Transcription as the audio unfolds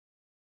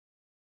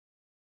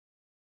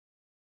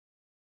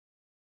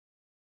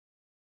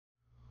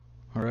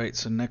Alright,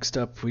 so next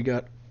up we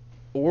got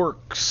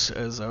Orks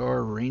as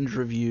our range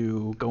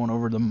review, going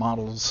over the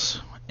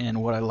models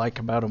and what I like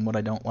about them, what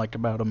I don't like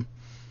about them.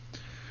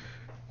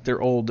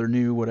 They're old, they're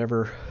new,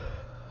 whatever.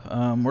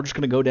 We're just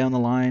going to go down the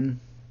line.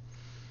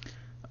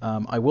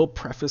 I will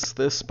preface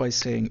this by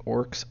saying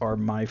Orks are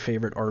my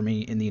favorite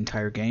army in the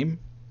entire game.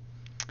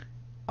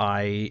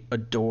 I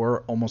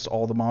adore almost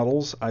all the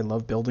models. I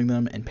love building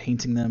them and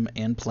painting them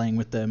and playing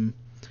with them.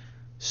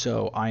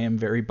 So I am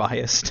very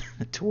biased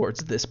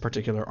towards this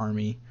particular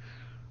army.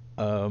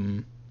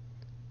 Um,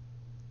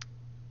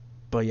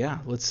 but yeah,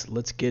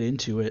 let's get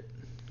into it.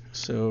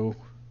 So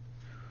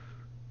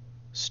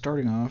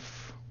starting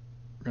off,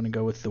 we're gonna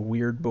go with the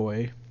Weird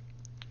Boy.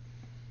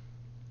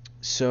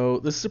 So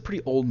this is a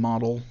pretty old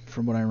model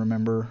from what I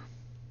remember.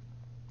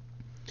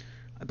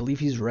 I believe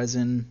he's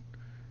resin.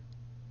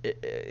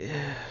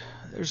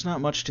 There's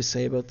not much to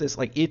say about this.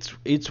 Like it's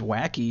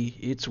wacky,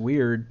 it's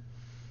weird,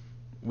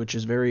 which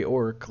is very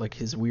orc. Like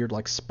his weird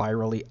like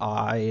spirally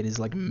eye and his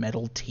like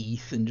metal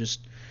teeth and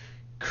just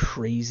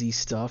crazy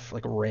stuff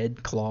like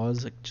red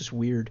claws, like just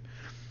weird.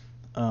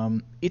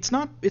 It's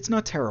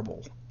not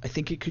terrible. I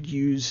think it could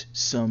use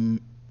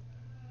some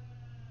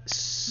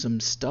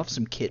stuff,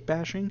 some kit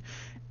bashing,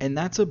 and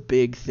that's a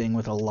big thing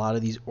with a lot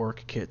of these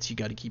orc kits. You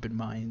got to keep in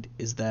mind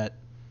is that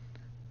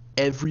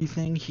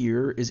everything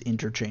here is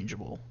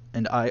interchangeable,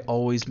 and I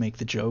always make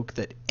the joke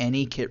that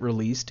any kit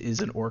released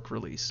is an orc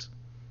release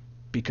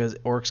because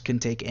orcs can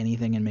take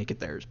anything and make it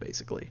theirs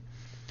basically.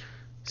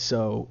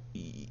 So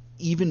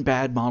even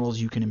bad models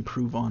you can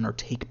improve on or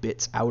take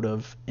bits out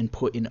of and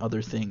put in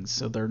other things.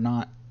 So they're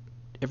not,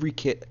 every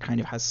kit kind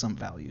of has some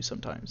value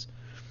sometimes.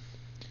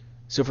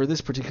 So for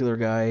this particular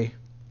guy,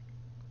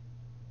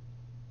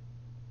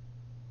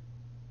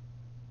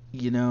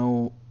 you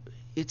know,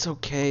 it's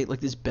okay. Like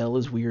this bell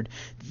is weird.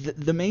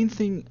 The main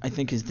thing I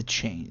think is the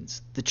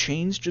chains. The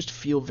chains just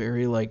feel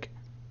very like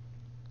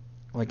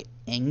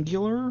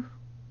angular,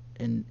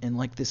 and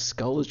like this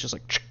skull is just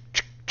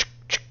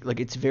like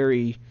it's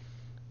very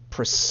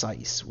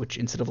precise, which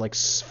instead of like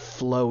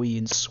flowy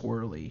and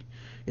swirly,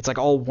 it's like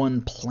all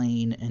one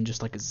plane and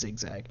just like a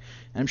zigzag.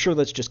 And I'm sure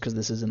that's just because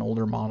this is an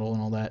older model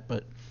and all that,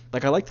 but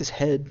like I like this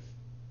head.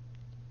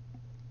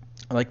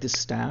 I like this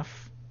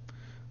staff.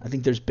 I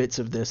think there's bits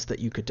of this that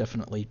you could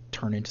definitely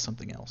turn into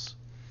something else.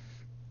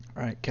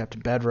 All right,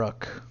 Captain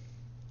Badrock.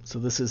 So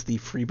this is the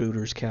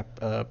freebooters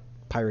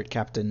pirate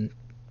captain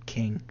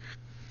king.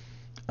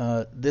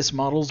 This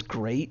model's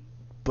great,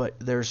 but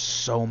there's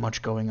so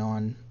much going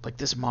on. Like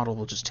this model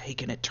will just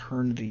take an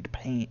eternity to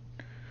paint.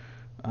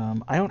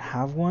 I don't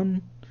have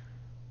one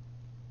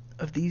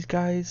of these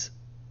guys,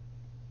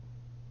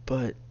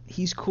 but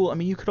he's cool. I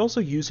mean, you could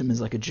also use him as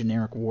like a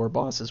generic war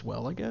boss as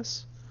well, I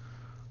guess.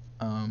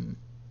 Um,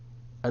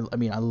 I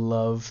mean, I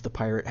love the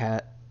pirate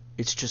hat.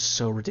 It's just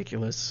so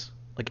ridiculous.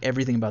 Like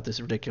everything about this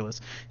is ridiculous.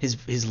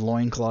 His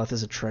loincloth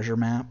is a treasure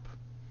map.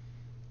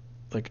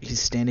 Like he's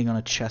standing on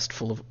a chest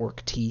full of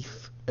orc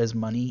teeth as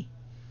money.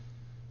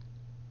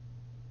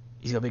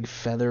 He's got a big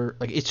feather.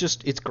 Like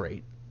it's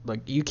great.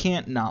 Like you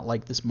can't not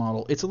like this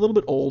model. It's a little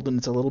bit old and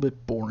it's a little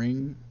bit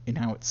boring in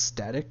how it's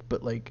static,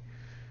 but like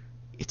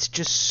it's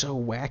just so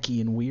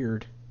wacky and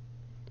weird.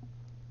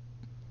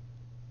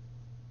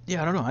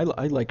 Yeah, I don't know.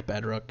 I like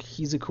Bedrock.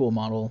 He's a cool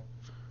model.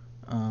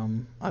 I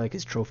like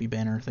his trophy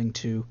banner thing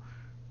too.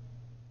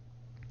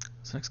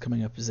 So next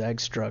coming up is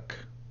Zagstruck.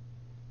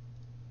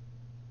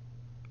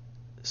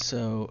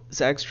 So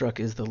Zagstruck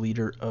is the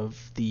leader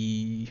of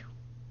the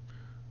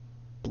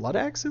Blood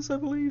Axes, I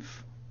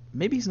believe.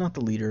 Maybe he's not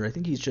the leader. I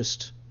think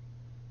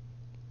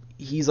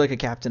he's like a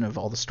captain of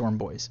all the Storm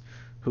Boys,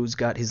 who's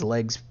got his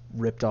legs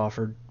ripped off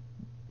or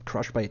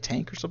crushed by a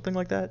tank or something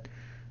like that.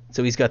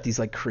 So he's got these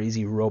like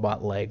crazy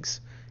robot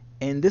legs.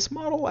 And this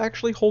model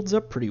actually holds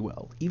up pretty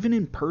well. Even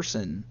in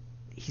person,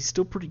 he's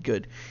still pretty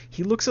good.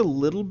 He looks a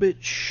little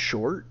bit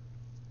short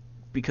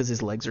because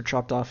his legs are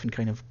chopped off and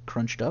kind of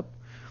crunched up.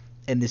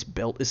 And this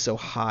belt is so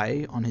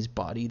high on his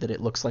body that it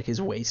looks like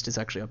his waist is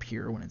actually up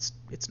here when it's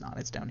not.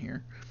 It's down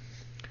here.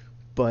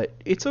 But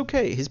it's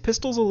okay. His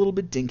pistol's a little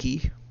bit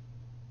dinky.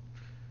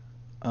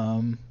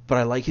 But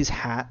I like his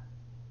hat.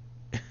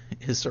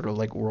 His sort of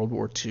like World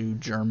War II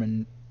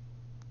German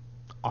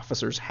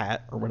officer's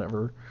hat or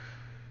whatever.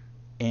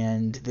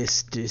 And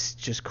this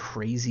just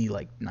crazy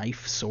like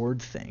knife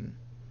sword thing.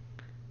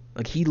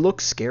 Like he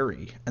looks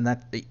scary, and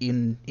that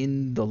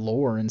in the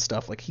lore and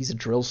stuff, like he's a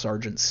drill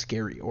sergeant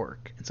scary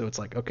orc. And so it's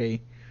like, okay,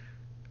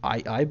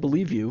 I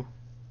believe you.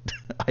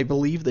 I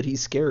believe that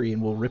he's scary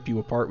and will rip you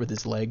apart with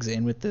his legs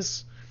and with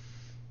this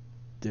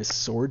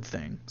sword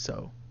thing.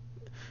 So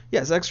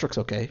yeah, Zagstruck's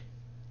okay.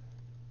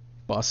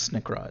 Boss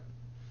Snickrot.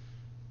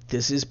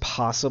 This is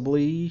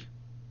possibly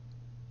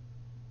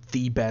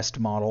the best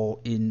model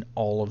in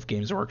all of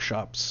Games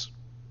Workshop's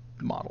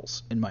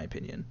models, in my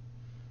opinion.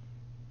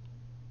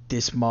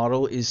 This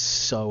model is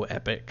so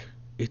epic.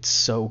 It's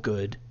so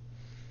good.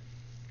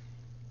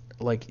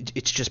 Like,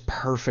 it's just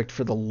perfect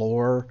for the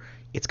lore.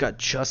 It's got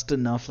just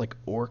enough, like,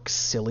 orc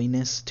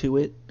silliness to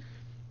it.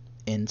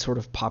 and sort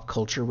of pop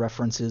culture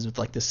references with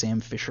like the Sam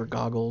Fisher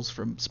goggles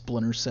from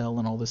Splinter Cell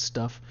and all this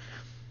stuff.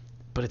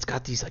 But it's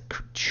got these like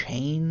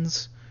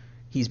chains.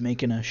 He's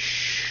making a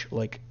shh,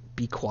 like,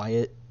 be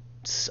quiet.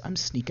 I'm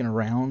sneaking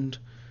around.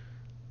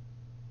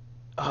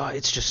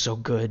 It's just so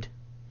good.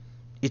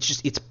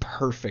 It's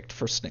perfect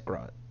for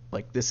Snickrot.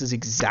 Like, this is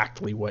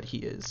exactly what he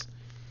is.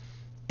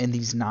 And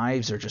these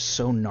knives are just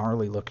so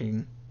gnarly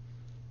looking.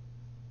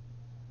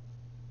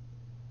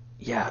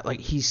 Yeah, like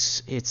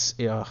it's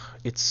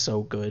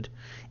so good.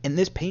 And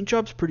this paint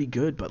job's pretty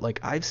good, but like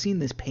I've seen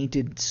this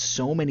painted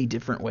so many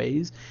different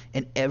ways,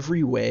 and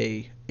every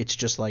way it's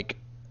just like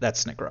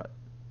that's Snickrot.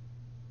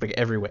 Like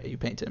every way you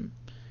paint him.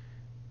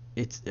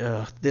 It's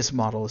this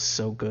model is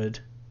so good.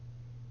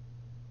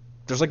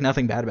 There's like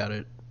nothing bad about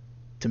it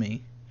to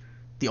me.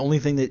 The only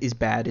thing that is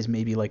bad is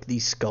maybe like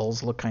these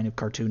skulls look kind of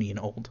cartoony and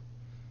old.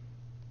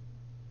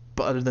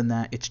 But other than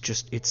that,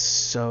 it's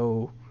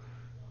so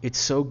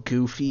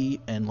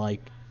goofy and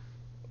like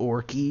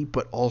orky,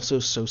 but also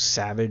so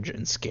savage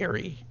and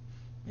scary.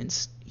 And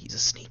he's a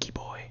sneaky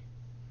boy.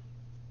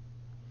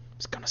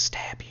 He's gonna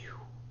stab you.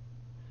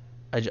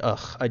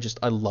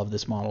 I love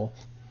this model.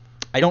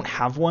 I don't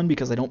have one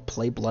because I don't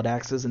play Blood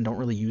Axes and don't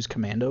really use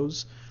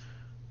commandos,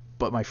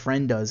 but my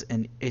friend does,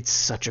 and it's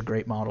such a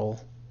great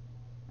model.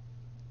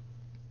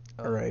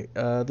 Alright,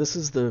 this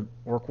is the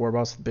Orc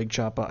Warboss, the Big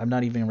Choppa. I'm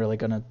not even really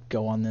gonna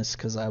go on this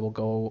because I will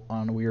go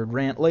on a weird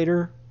rant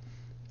later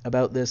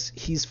about this.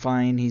 He's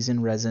fine, he's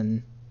in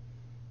resin,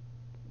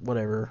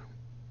 whatever.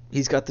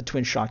 He's got the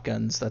twin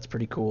shotguns, that's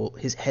pretty cool.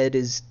 His head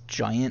is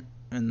giant,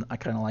 and I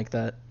kind of like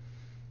that.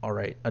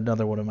 Alright,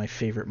 another one of my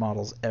favorite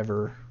models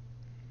ever.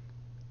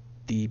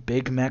 The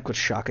Big Mech with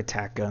Shock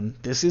Attack Gun.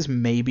 This is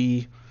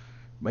maybe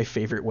my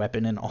favorite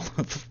weapon in all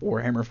of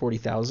Warhammer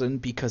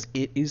 40,000 because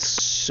it is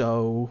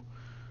so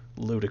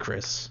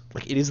ludicrous.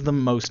 Like, it is the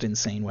most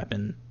insane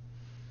weapon.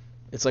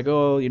 It's like,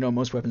 oh, you know,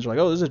 most weapons are like,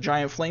 oh, this is a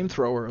giant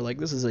flamethrower, like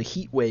this is a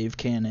heat wave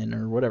cannon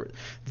or whatever.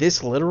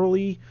 This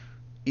literally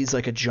is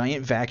like a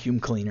giant vacuum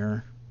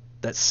cleaner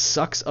that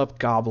sucks up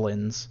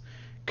goblins,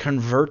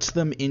 converts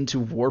them into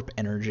warp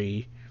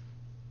energy,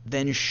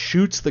 then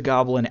shoots the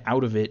goblin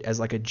out of it as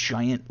like a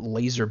giant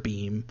laser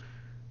beam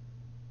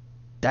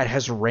that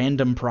has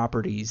random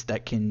properties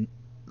that can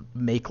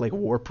make like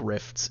warp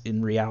rifts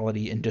in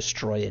reality and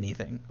destroy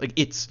anything. Like,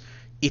 it's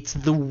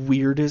the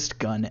weirdest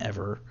gun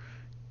ever,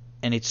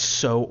 and it's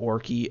so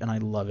orky, and I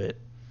love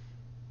it.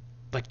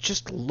 Like,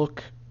 just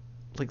look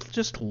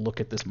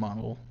at this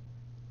model.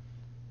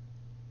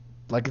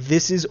 Like,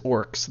 this is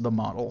Orks, the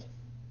model.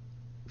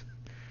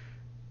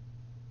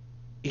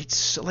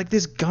 It's like,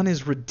 this gun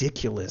is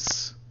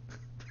ridiculous.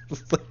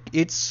 Like,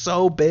 it's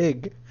so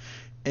big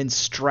and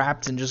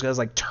strapped and just has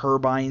like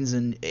turbines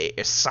and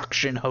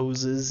suction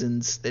hoses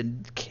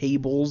and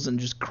cables and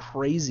just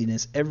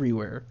craziness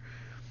everywhere.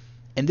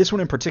 And this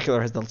one in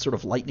particular has the sort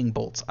of lightning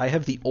bolts. I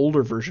have the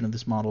older version of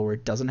this model where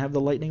it doesn't have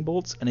the lightning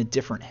bolts and a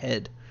different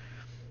head.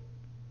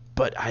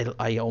 But I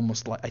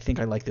think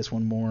I like this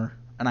one more,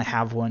 and I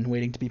have one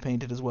waiting to be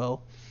painted as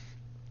well.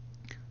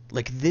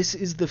 Like, this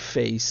is the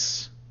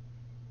face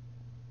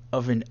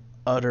of an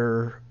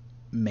utter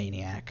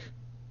maniac.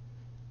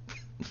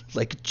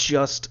 Like,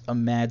 just a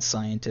mad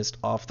scientist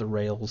off the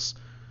rails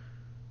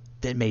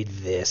that made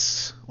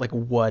this. Like,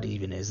 what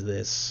even is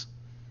this?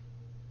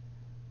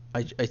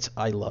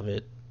 I love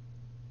it.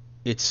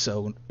 It's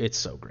so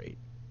great.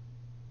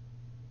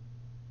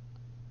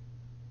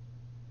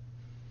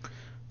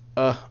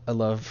 I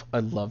love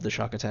the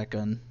shock attack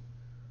gun.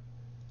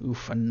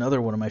 Oof,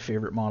 another one of my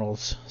favorite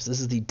models. So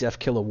this is the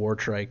Deathkiller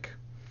Wartrike.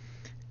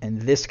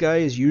 And this guy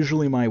is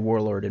usually my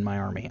warlord in my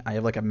army. I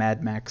have like a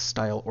Mad Max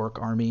style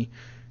orc army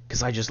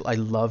because I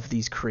love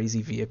these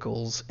crazy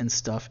vehicles and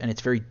stuff, and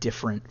it's very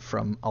different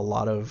from a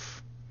lot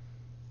of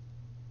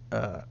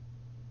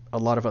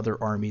other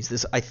armies.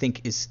 This, I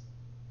think, is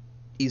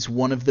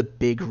one of the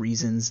big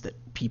reasons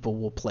that people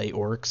will play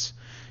orcs,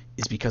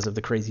 is because of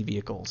the crazy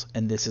vehicles.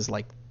 And this is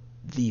like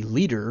the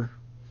leader.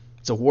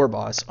 It's a war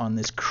boss on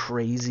this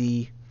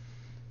crazy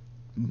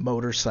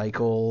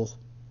motorcycle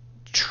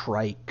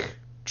trike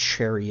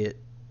chariot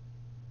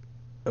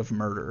of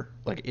murder.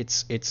 Like,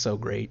 it's so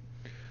great.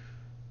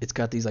 It's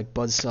got these like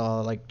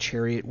buzzsaw like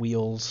chariot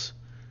wheels,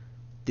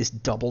 this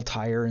double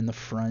tire in the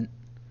front,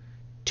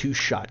 2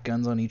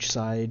 shotguns on each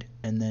side,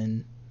 and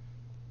then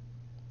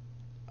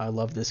I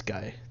love this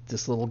guy.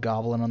 This little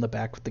goblin on the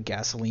back with the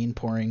gasoline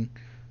pouring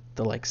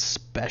the like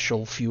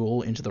special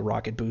fuel into the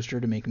rocket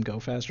booster to make him go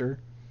faster.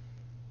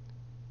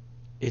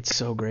 It's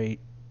so great.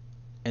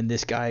 And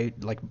this guy,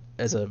 like,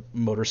 as a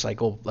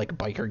motorcycle, like,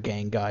 biker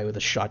gang guy with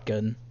a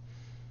shotgun.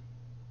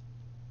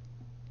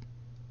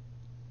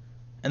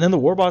 And then the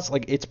Warboss,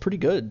 like, it's pretty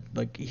good.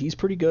 Like, he's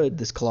pretty good.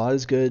 This claw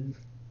is good.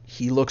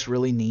 He looks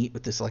really neat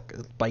with this, like,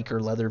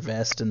 biker leather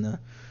vest and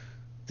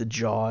the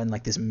jaw and,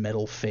 like, this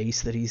metal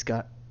face that he's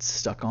got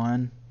stuck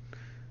on.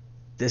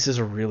 This is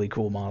a really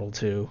cool model,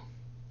 too.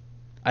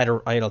 I had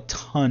a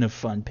ton of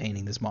fun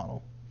painting this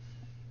model.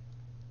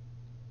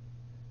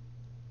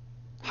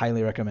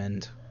 Highly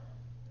recommend.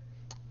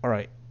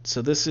 Alright,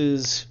 So this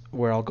is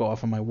where I'll go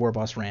off on my war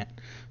boss rant.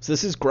 So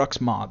this is Gruck's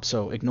mob.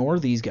 So ignore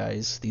these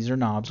guys. These are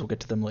knobs. We'll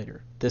get to them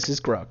later. This is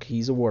Gruck.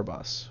 He's a war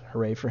boss.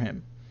 Hooray for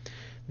him.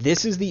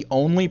 This is the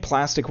only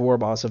plastic war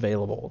boss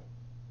available.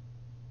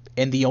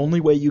 And the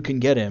only way you can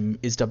get him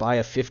is to buy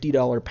a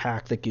 $50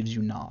 pack that gives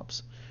you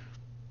knobs.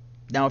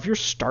 Now, if you're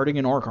starting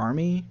an Orc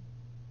army,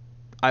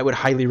 I would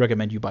highly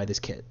recommend you buy this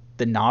kit.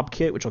 The knob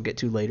kit, which I'll get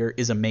to later,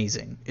 is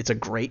amazing. It's a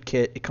great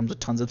kit. It comes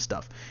with tons of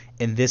stuff.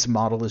 And this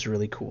model is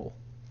really cool.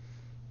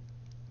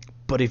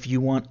 But if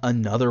you want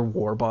another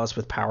war boss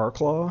with Power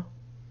Claw,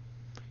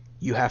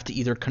 you have to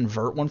either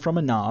convert one from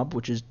a knob,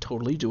 which is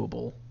totally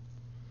doable,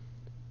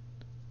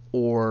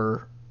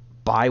 or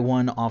buy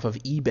one off of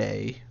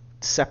eBay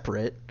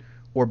separate,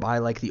 or buy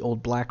like the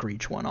old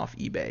Blackreach one off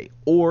eBay,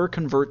 or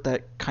convert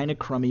that kind of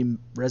crummy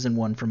resin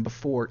one from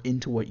before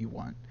into what you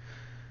want.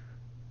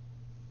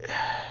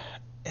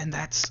 And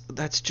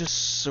that's just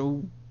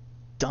so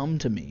dumb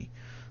to me.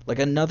 Like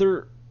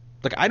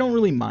I don't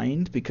really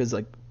mind, because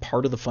like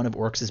part of the fun of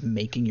Orks is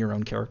making your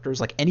own characters.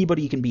 Like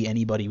anybody can be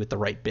anybody with the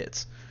right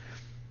bits.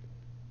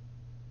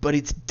 But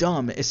it's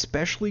dumb,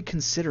 especially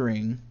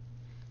considering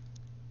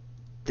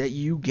that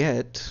you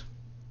get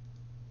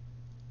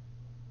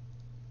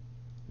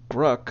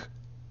Gruck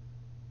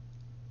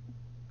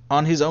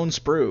on his own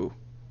sprue.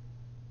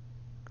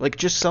 Like,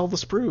 just sell the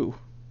sprue.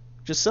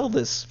 Just sell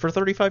this for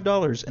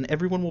 $35 and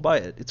everyone will buy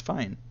it. It's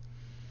fine.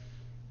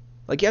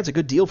 Like, yeah, it's a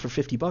good deal for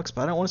 $50,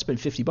 but I don't want to spend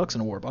 $50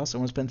 on a war boss. I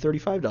want to spend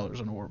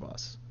 $35 on a war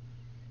boss.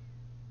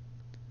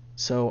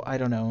 So, I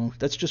don't know.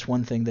 That's just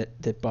one thing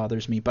that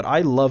bothers me. But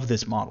I love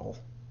this model.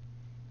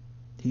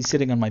 He's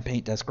sitting on my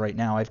paint desk right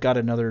now. I've got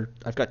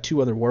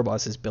 2 other war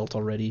bosses built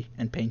already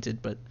and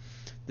painted, but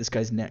this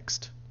guy's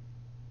next.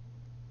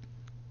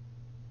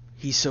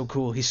 He's so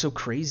cool. He's so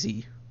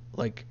crazy.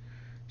 Like,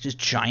 just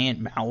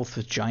giant mouth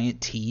with giant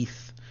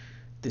teeth.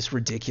 This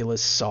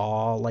ridiculous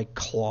saw, like,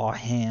 claw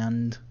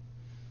hand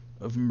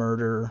of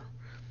murder.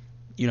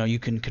 You know, you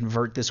can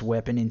convert this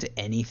weapon into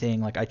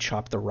anything. Like, I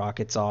chopped the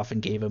rockets off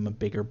and gave him a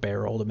bigger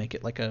barrel to make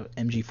it like a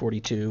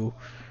MG42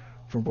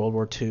 from World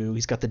War II.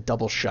 He's got the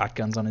double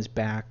shotguns on his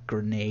back,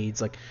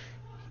 grenades. Like,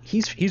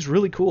 he's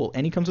really cool,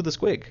 and he comes with a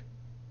squig.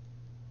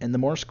 And the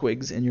more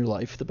squigs in your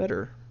life, the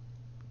better,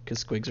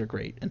 because squigs are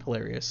great and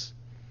hilarious.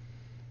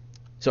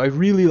 So I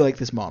really like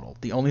this model.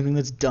 The only thing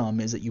that's dumb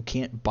is that you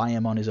can't buy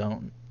him on his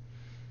own.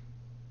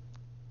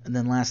 And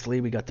then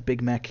lastly, we got the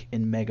Big Mech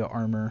in Mega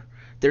Armor.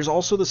 There's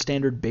also the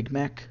standard Big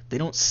Mech. They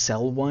don't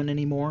sell one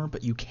anymore,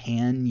 but you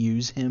can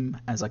use him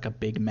as like a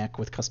Big Mech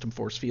with custom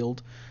force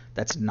field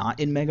that's not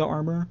in Mega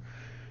Armor.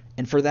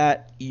 And for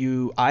that,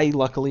 I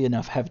luckily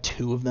enough have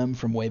 2 of them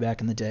from way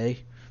back in the day.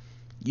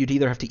 You'd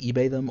either have to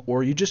eBay them,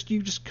 or you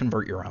just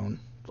convert your own.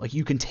 Like,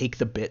 you can take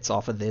the bits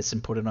off of this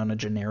and put it on a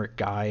generic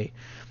guy.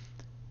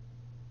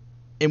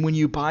 And when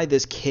you buy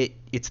this kit,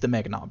 it's the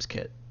Mega Knobs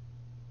kit.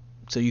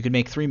 So you can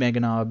make 3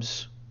 Mega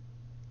Knobs,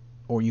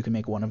 or you can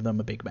make one of them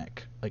a Big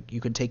Mech. Like,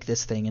 you can take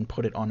this thing and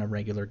put it on a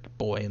regular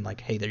boy and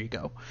like, hey, there you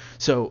go.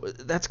 So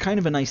that's kind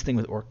of a nice thing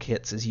with Orc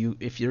kits, is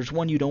if there's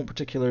one you don't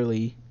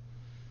particularly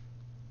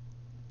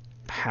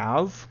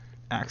have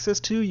access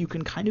to, you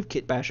can kind of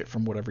kit bash it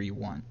from whatever you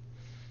want.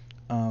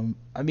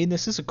 I mean,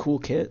 this is a cool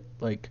kit.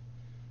 Like,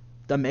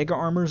 the Mega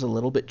Armor is a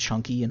little bit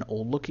chunky and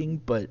old looking,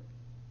 but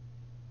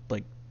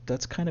like,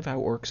 that's kind of how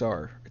Orcs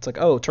are. It's like,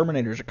 oh,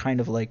 Terminators are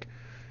kind of like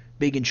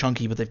big and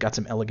chunky, but they've got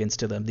some elegance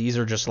to them. These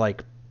are just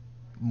like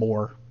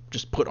more,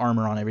 just put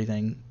armor on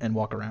everything and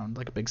walk around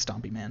like a big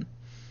stompy man.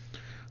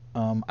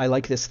 I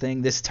like this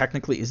thing. This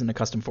technically isn't a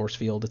custom force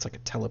field. It's like a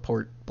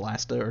teleport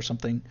blasta or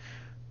something,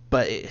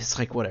 but it's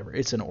like whatever.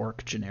 It's an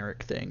Orc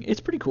generic thing. It's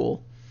pretty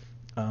cool.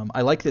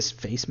 I like this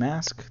face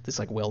mask, this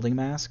like welding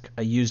mask.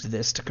 I used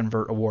this to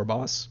convert a war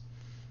boss.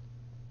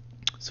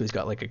 So he's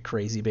got like a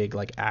crazy big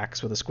like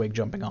axe with a squig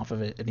jumping off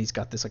of it, and he's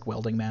got this like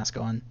welding mask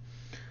on.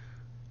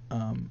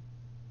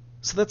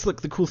 So that's like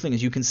the cool thing,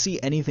 is you can see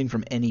anything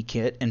from any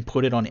kit and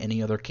put it on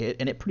any other kit,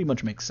 and it pretty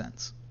much makes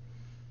sense.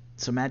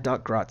 So Mad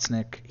Doc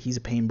Grotznick, he's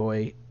a pain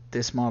boy.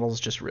 This model's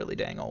just really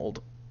dang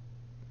old.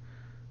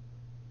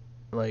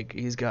 Like,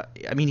 he's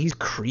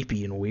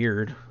creepy and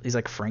weird. He's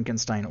like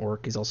Frankenstein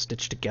Orc. He's all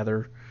stitched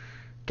together.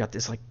 Got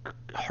this like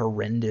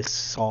horrendous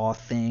saw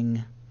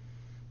thing,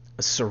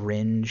 a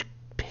syringe,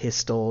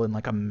 pistol, and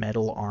like a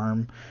metal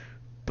arm.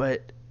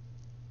 But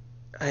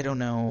I don't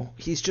know.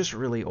 He's just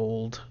really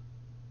old.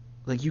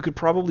 Like, you could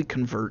probably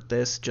convert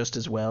this just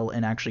as well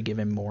and actually give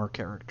him more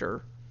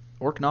character.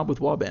 Orc Knob with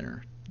WAAGH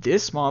banner.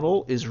 This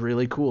model is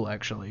really cool,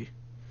 actually.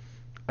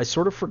 I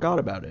sort of forgot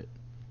about it,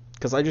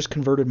 because I just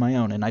converted my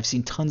own, and I've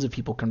seen tons of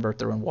people convert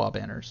their own WAAGH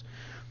banners.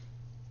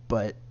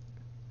 But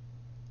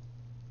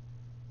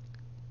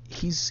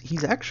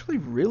he's actually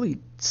really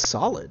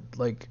solid.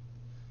 Like,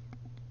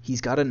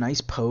 he's got a nice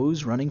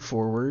pose running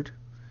forward,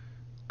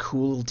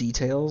 cool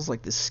details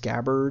like the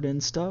scabbard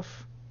and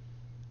stuff.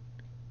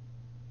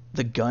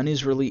 The gun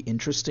is really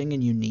interesting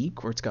and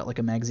unique, where it's got like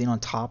a magazine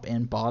on top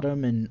and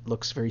bottom and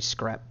looks very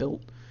scrap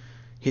built.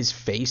 His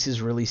face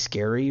is really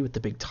scary with the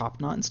big top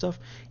knot and stuff.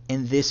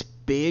 And this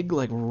big,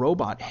 like,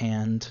 robot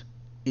hand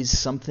is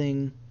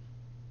something...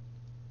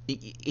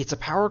 It's a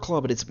power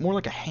claw, but it's more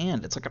like a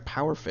hand. It's like a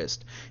power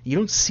fist. You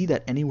don't see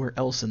that anywhere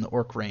else in the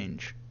orc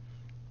range.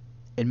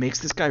 It makes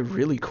this guy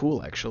really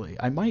cool, actually.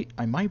 I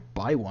might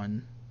buy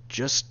one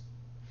just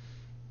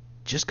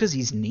because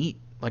he's neat.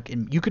 Like,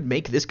 and you could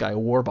make this guy a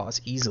war boss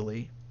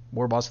easily.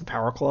 War boss with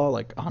power claw,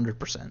 like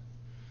 100%.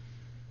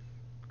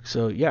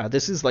 So yeah,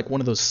 this is like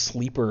one of those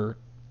sleeper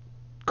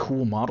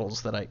cool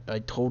models that I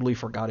totally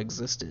forgot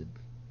existed,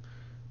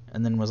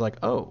 and then was like,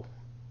 oh,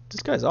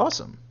 this guy's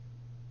awesome.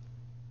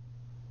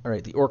 All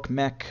right, the orc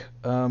mech.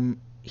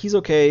 He's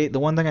okay. The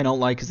one thing I don't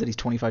like is that he's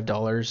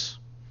 $25.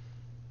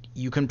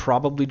 You can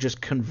probably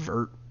just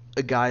convert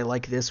a guy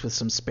like this with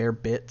some spare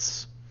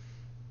bits.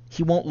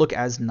 He won't look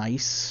as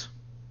nice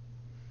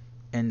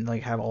and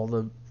like have all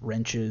the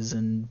wrenches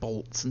and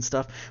bolts and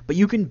stuff, but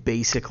you can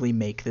basically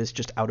make this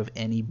just out of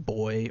any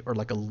boy or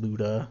like a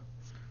Luda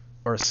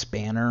or a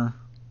spanner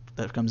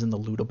that comes in the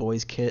Luda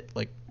Boys kit,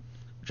 like,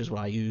 which is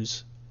what I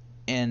use,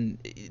 and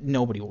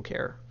nobody will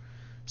care.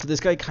 So this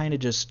guy kind of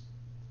just,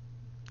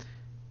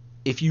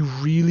 if you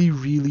really,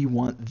 really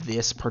want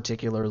this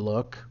particular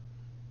look,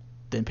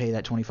 then pay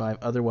that $25.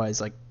 Otherwise,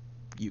 like,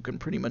 you can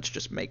pretty much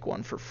just make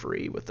one for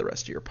free with the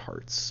rest of your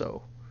parts.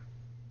 So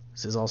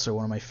this is also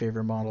one of my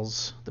favorite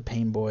models, the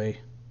Pain Boy.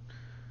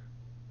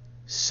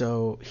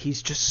 So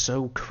he's just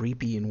so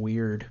creepy and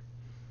weird.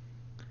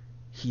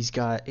 He's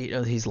got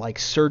his like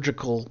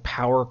surgical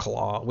power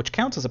claw, which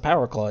counts as a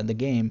power claw in the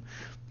game,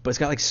 but it's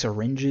got like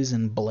syringes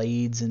and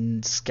blades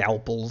and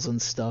scalpels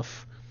and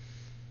stuff.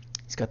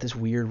 He's got this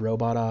weird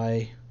robot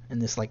eye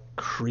and this like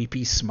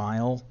creepy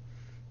smile.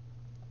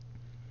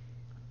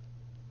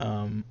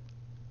 And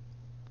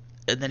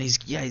then he's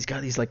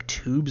got these like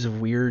tubes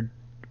of weird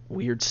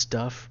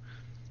stuff.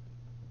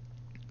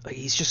 Like,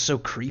 he's just so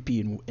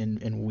creepy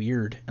and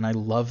weird, and I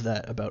love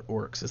that about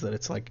orcs, is that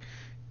it's like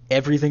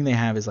everything they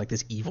have is like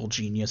this evil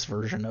genius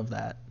version of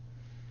that.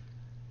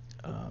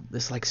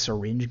 This like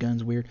syringe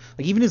gun's weird.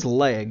 Like, even his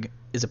leg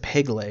is a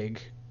peg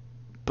leg,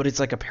 but it's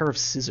like a pair of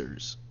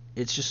scissors.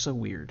 It's just so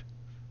weird.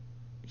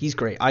 He's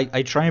great.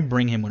 I try and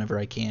bring him whenever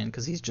I can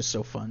because he's just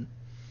so fun.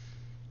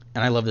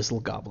 And I love this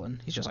little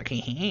goblin. He's just like,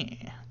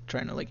 hey,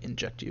 trying to like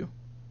inject you.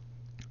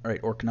 All right,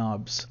 Orc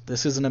Knobs.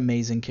 This is an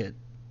amazing kit.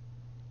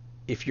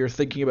 If you're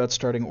thinking about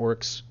starting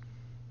orcs,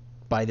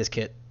 buy this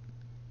kit.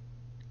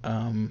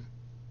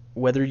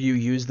 Whether you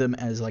use them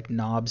as like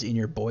knobs in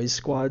your boys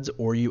squads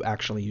or you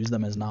actually use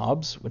them as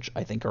knobs, which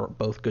I think are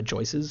both good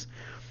choices,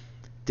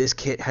 this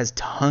kit has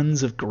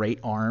tons of great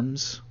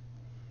arms,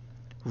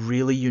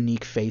 really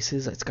unique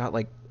faces. It's got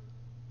like,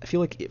 I feel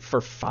like for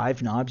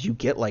 5 knobs you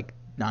get like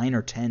 9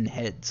 or 10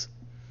 heads.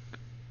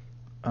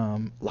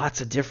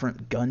 Lots of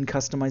different gun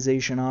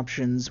customization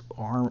options,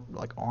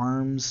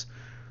 arms,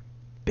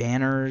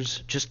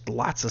 banners, just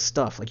lots of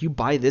stuff. Like, you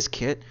buy this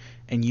kit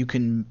and you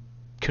can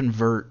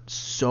convert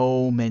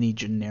so many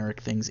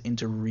generic things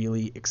into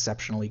really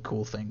exceptionally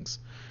cool things.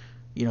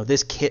 You know,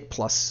 this kit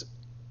plus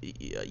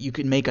you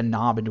can make a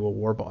knob into a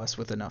war boss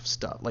with enough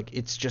stuff. Like,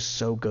 it's just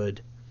so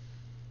good.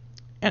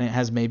 And it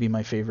has maybe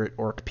my favorite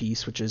orc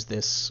piece, which is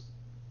this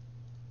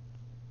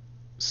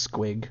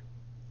squig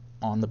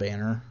on the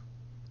banner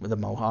with a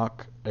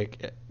mohawk.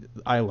 Like,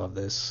 I love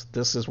this.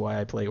 This is why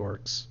I play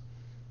orcs.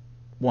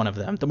 One of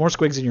them. The more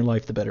squigs in your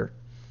life, the better.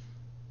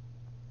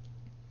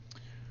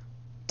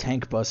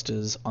 Tank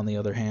busters, on the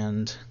other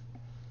hand,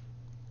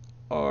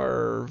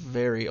 are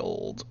very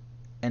old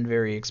and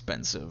very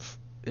expensive.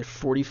 They're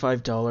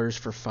 $45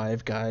 for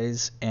 5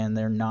 guys, and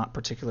they're not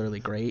particularly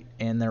great,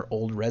 and they're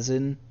old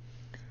resin.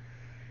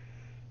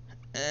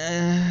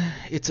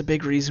 It's a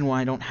big reason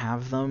why I don't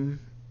have them.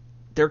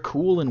 They're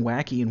cool and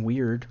wacky and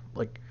weird,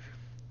 like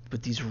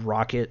with these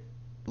rocket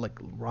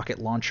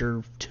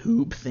launcher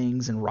tube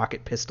things and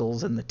rocket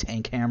pistols and the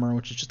tank hammer,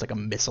 which is just like a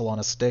missile on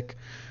a stick.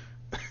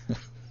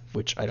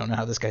 Which I don't know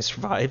how this guy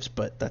survives,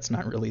 but that's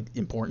not really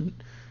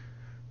important.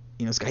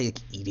 You know, this guy like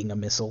eating a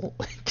missile.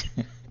 Like,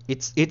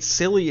 it's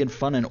silly and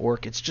fun and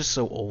orc. It's just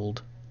so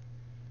old.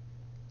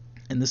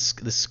 And this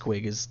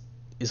squig is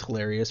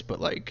hilarious,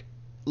 but like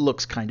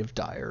looks kind of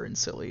dire and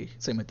silly.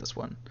 Same with this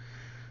one.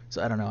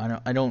 So I don't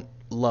know. I don't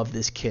love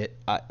this kit.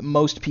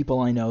 Most people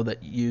I know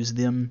that use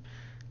them,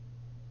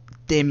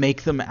 they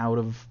make them out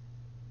of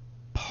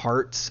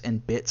parts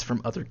and bits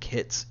from other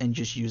kits and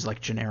just use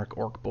like generic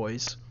orc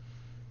boys.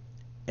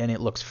 And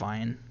it looks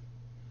fine.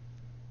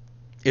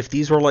 If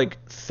these were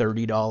like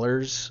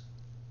 $30,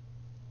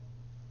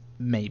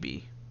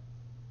 maybe.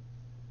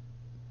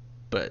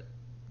 But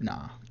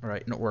nah.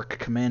 Alright, and orc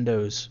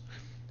commandos.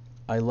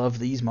 I love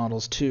these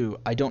models too.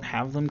 I don't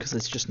have them because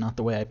it's just not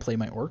the way I play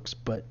my orcs,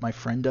 but my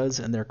friend does,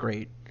 and they're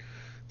great.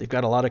 They've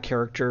got a lot of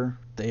character.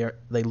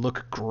 They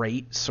look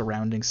great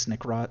surrounding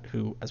Snickrot,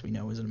 who, as we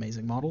know, is an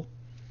amazing model.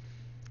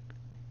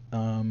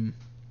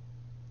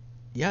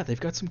 Yeah, they've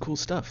got some cool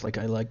stuff. Like,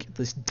 I like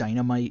this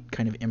dynamite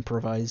kind of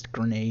improvised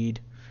grenade.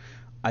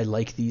 I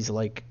like these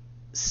like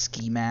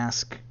ski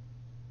mask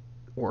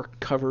orc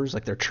covers,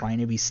 like they're trying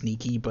to be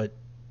sneaky, but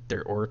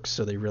they're orcs,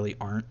 so they really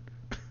aren't.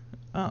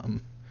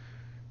 Um,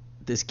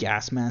 this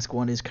gas mask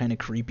one is kind of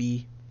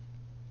creepy,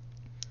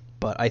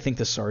 but I think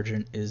the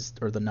sergeant is,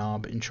 or the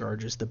knob in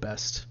charge is the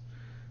best.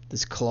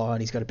 This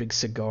Claude, he's got a big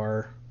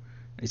cigar,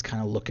 and he's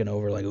kind of looking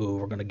over like, ooh,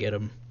 we're gonna get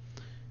him.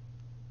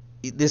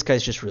 This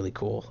guy's just really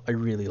cool. I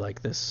really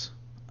like this.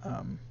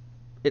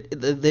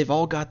 They've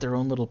all got their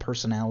own little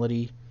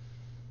personality.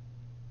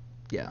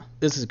 Yeah,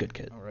 this is a good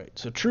kit. All right,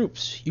 so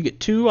troops, you get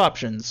 2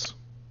 options,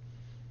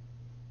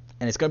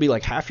 and it's gonna be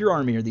like half your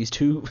army are these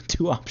two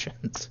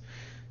options.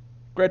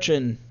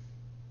 Gretchen,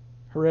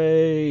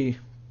 hooray!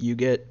 You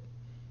get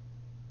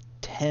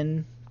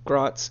 10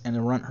 grots and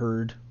a runt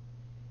herd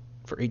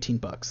for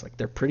 $18. Like,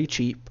 they're pretty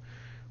cheap,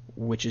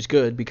 which is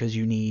good because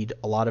you need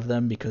a lot of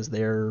them, because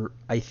they're,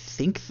 I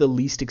think, the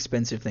least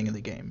expensive thing in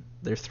the game.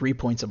 They're 3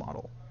 points a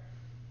model,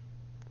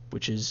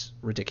 which is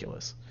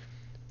ridiculous.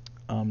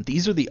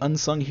 These are the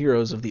unsung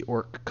heroes of the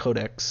Orc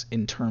Codex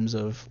in terms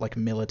of like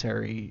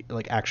military,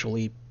 like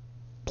actually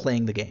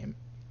playing the game.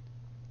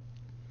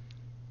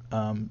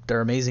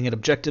 They're amazing at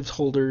objectives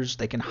holders.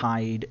 They can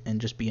hide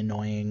and just be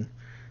annoying.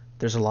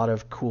 There's a lot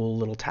of cool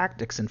little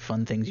tactics and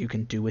fun things you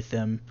can do with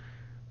them,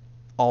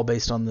 all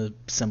based on the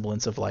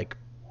semblance of like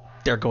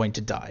they're going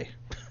to die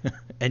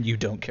and you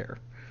don't care.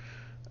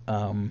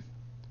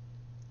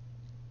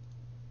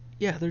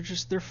 Yeah,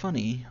 they're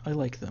funny. I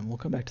like them. We'll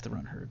come back to the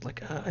run herd.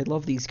 Like, I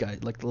love these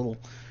guys. Like the little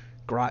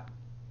grot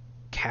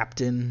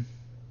captain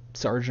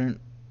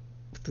sergeant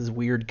with his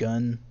weird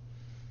gun.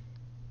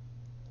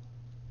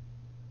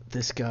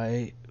 This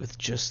guy with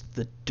just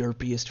the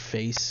derpiest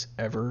face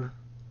ever.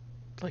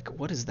 Like,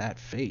 what is that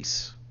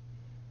face?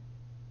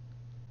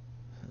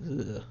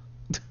 Ugh.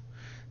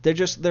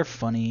 They're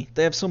funny.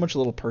 They have so much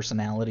little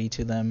personality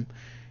to them,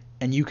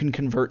 and you can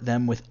convert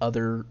them with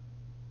other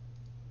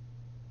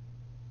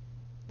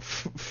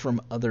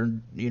from other,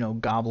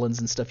 goblins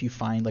and stuff you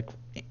find, like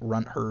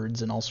runt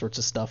herds and all sorts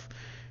of stuff,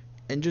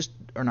 and just,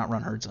 or not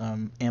runt herds,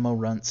 ammo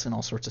runts and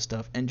all sorts of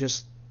stuff, and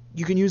just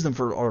you can use them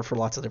for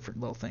lots of different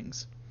little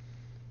things.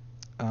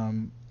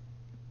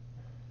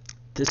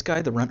 This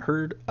guy, the runt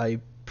herd, I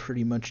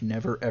pretty much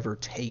never ever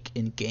take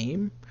in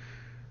game,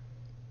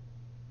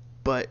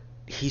 but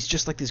he's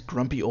just like this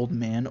grumpy old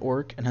man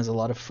orc and has a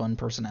lot of fun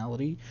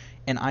personality,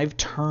 and I've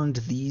turned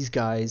these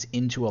guys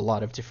into a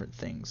lot of different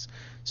things.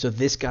 So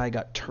this guy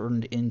got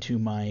turned into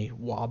my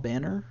WAAGH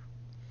banner,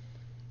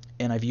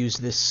 and I've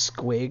used this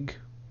squig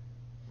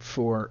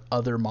for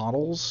other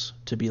models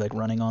to be like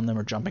running on them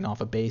or jumping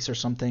off a base or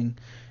something.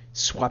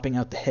 Swapping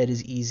out the head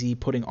is easy,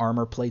 putting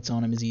armor plates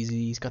on him is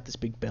easy. He's got this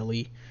big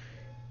belly.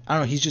 I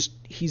don't know,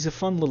 he's a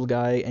fun little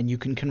guy, and you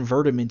can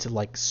convert him into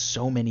like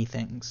so many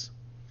things.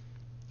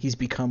 He's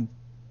become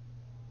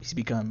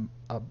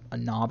a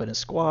knob in a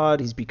squad.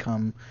 He's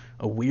become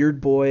a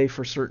weird boy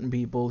for certain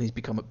people. He's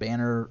become a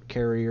banner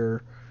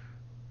carrier.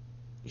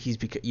 You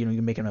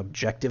can make an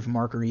objective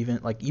marker even.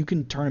 Like, you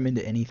can turn him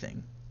into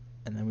anything.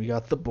 And then we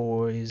got the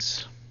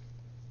boys.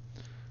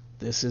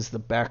 This is the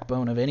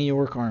backbone of any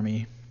orc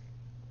army.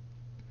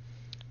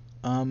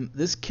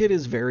 This kit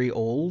is very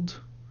old,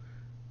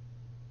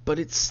 but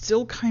it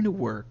still kind of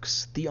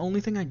works. The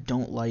only thing I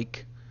don't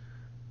like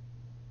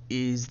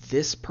is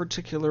this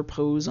particular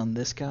pose on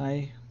this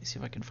guy. Let me see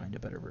if I can find a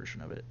better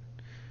version of it.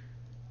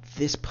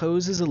 This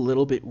pose is a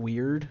little bit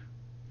weird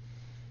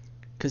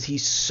because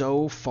he's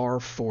so far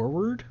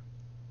forward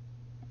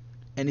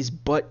and his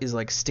butt is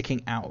like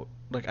sticking out.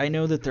 Like, I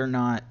know that they're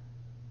not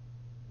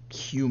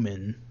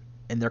human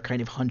and they're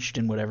kind of hunched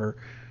and whatever,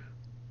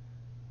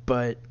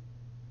 but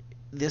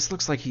this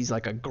looks like he's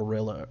like a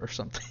gorilla or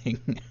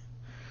something.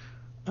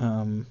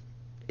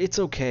 It's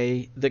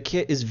okay. The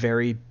kit is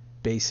very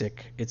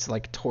basic. It's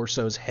like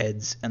torsos,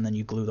 heads, and then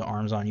you glue the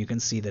arms on. You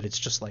can see that it's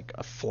just like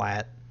a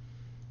flat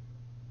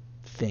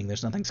thing.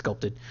 There's nothing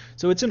sculpted.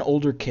 So it's an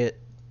older kit,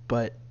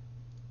 but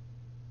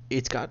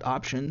it's got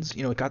options.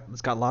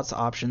 It's got lots of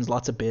options,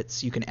 lots of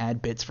bits. You can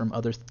add bits from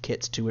other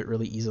kits to it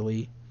really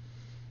easily.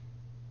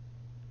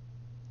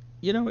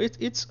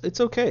 It's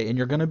okay, and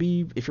you're gonna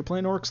be, if you're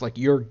playing orcs, like,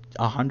 you're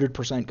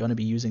 100% gonna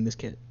be using this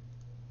kit,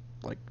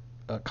 like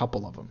a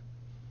couple of them.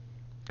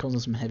 Comes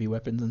with some heavy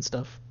weapons and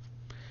stuff.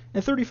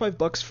 And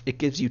 $35, it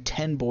gives you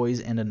 10 boys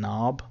and a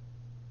knob.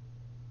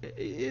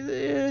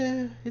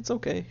 It's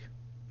okay.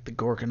 The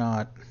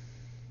Gorgonaut.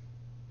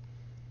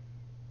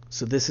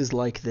 So this is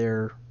like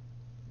their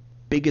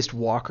biggest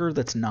walker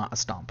that's not a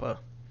Stompa.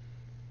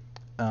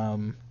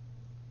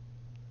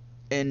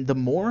 And the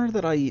more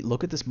that I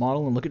look at this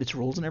model and look at its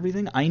rules and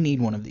everything, I need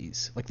one of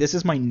these. Like, this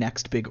is my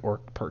next big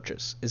orc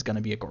purchase, is going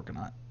to be a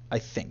Gorgonaut. I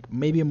think.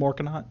 Maybe a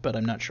Morgonaut, but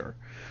I'm not sure.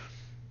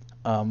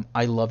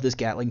 I love this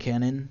Gatling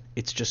cannon.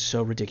 It's just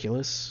so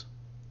ridiculous.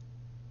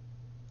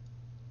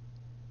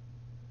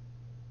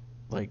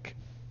 Like,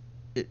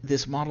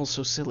 this model's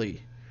so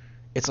silly.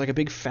 It's like a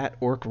big fat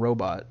orc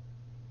robot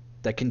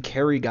that can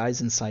carry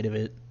guys inside of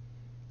it,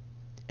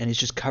 and it's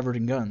just covered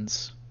in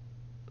guns.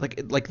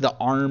 Like the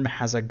arm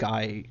has a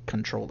guy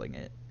controlling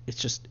it,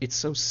 It's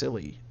so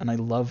silly, and I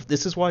love.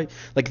 This is why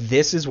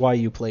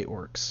you play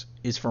Orcs,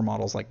 is for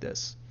models like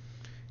this.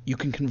 You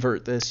can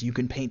convert this, you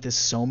can paint this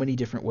so many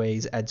different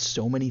ways, add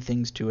so many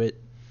things to it.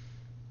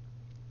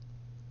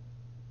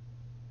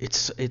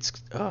 It's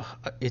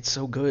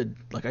so good.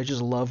 Like, I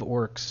just love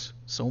Orcs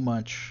so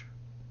much.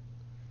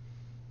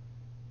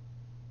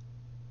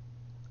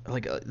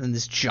 Like, and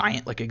this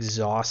giant like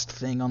exhaust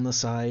thing on the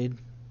side.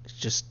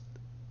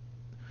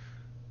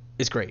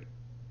 It's great.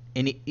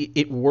 And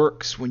it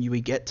works when you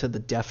get to the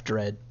Death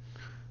Dread.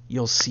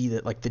 You'll see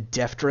that like the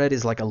Death Dread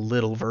is like a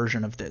little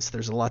version of this.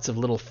 There's lots of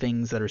little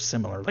things that are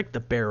similar, like the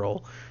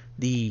barrel,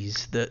 the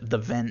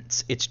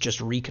vents. It's just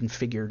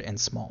reconfigured and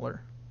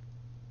smaller.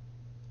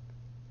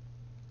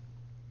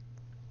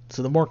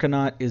 So the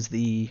Morkanaut is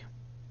the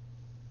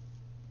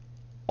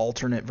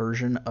alternate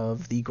version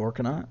of the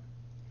Gorkanaut.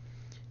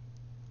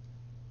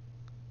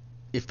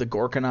 If the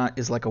Gorkanaut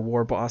is like a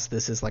war boss,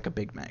 this is like a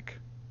big mech.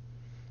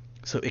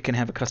 So it can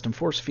have a custom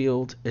force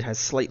field. It has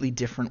slightly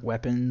different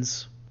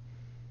weapons.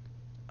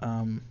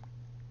 And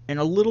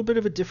a little bit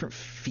of a different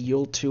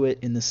feel to it,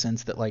 in the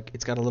sense that like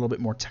it's got a little bit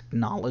more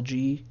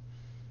technology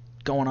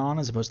going on,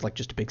 as opposed to like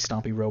just a big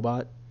stompy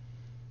robot.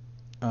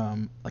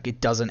 Like,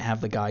 it doesn't have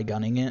the guy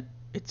gunning it.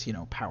 It's,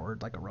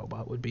 powered like a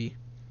robot would be.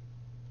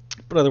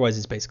 But otherwise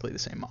it's basically the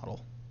same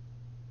model.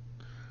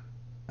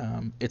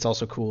 It's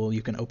also cool.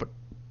 You can open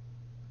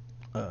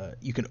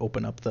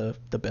up the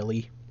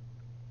belly,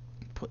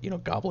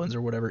 put goblins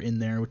or whatever in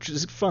there, which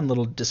is a fun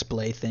little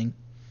display thing.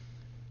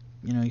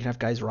 You can have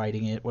guys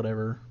riding it,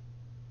 whatever.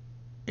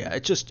 Yeah,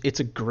 it's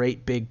a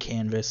great big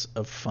canvas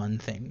of fun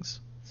things.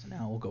 So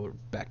now we'll go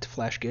back to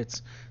Flash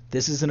Kits.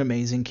 This is an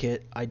amazing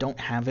kit. I don't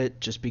have it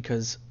just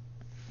because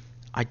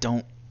I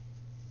don't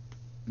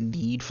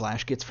need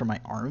Flash Kits for my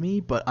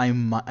army, but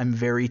I'm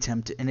very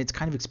tempted, and it's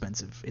kind of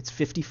expensive. It's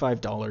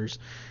 $55,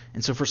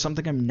 and so for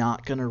something I'm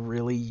not gonna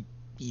really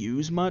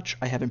use much,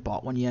 I haven't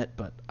bought one yet,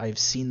 but I've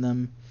seen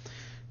them.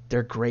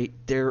 They're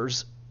great.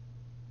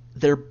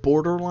 They're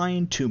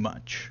borderline too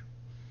much.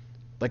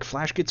 Like,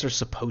 Flash Kits are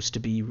supposed to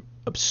be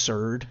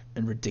absurd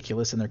and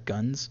ridiculous in their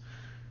guns,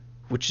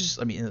 which is,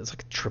 it's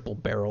like a triple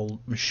barrel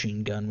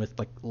machine gun with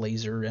like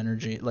laser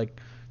energy, like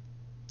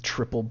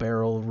triple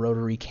barrel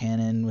rotary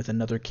cannon with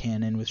another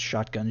cannon with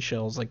shotgun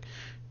shells, like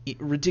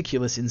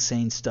ridiculous,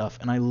 insane stuff.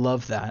 And I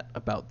love that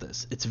about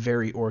this. It's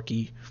very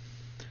orky,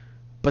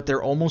 but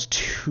they're almost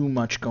too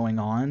much going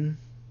on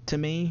to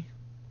me,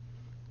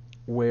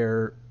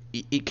 where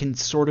it can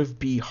sort of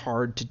be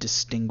hard to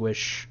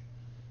distinguish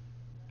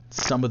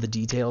some of the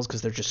details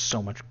because there's just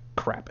so much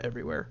crap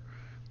everywhere.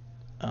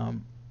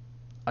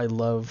 I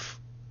love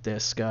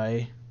this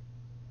guy,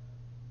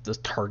 this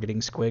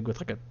targeting squig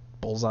with like a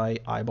bullseye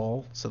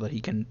eyeball so that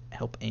he can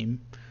help aim.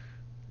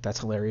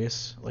 That's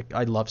hilarious. Like,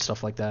 I love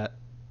stuff like that.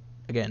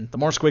 Again, the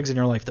more squigs in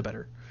your life, the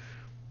better.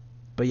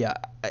 But yeah,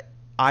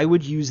 I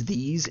would use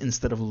these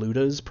instead of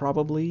Ludas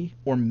probably,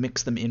 or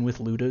mix them in with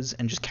Ludas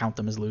and just count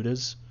them as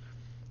Ludas.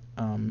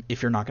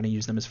 If you're not going to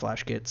use them as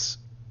Flash Kits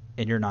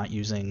and you're not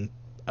using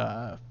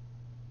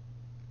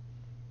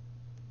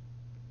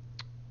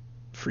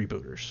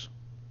freebooters.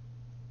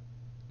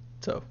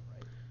 So,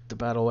 the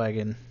Battle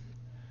Wagon.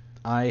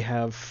 I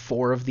have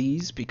 4 of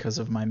these because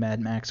of my Mad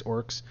Max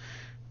Orks.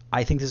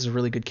 I think this is a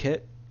really good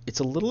kit. It's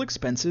a little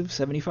expensive,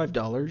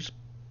 $75,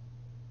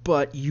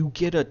 but you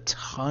get a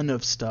ton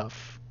of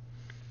stuff.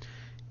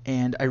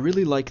 And I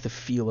really like the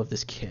feel of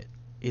this kit.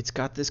 It's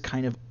got this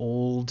kind of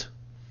old,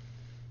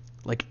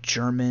 like,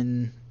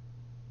 German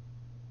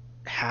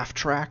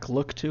half-track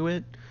look to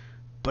it,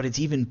 but it's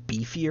even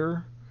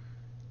beefier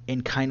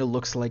and kind of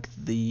looks like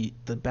the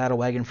Battle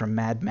Wagon from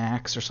Mad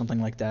Max or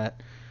something like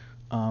that.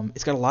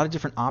 It's got a lot of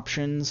different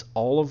options.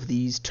 All of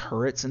these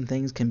turrets and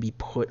things can be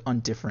put on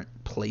different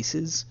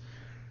places.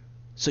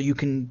 So you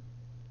can,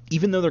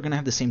 even though they're going to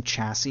have the same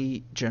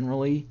chassis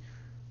generally,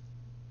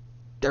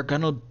 they're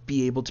going to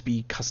be able to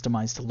be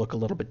customized to look a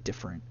little bit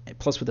different.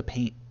 Plus with the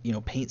paint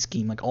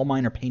scheme, like, all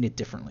mine are painted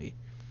differently,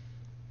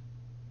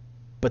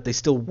 but they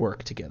still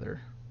work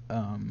together.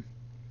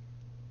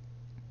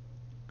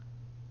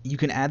 You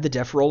can add the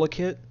Def Rolla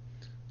kit.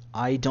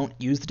 I don't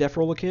use the Def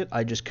Rolla kit.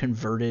 I just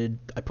converted.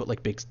 I put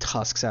like big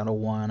tusks out of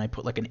one. I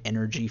put like an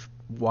energy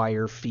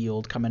wire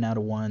field coming out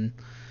of one.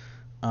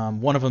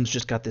 One of them's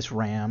just got this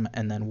ram,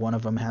 and then one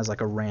of them has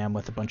like a ram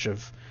with a bunch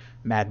of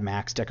Mad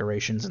Max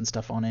decorations and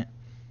stuff on it.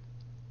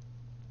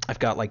 I've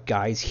got like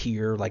guys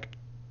here like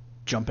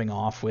jumping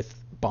off with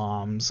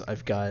bombs.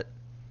 I've got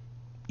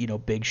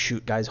big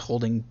shoot guys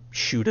holding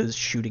shooters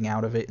shooting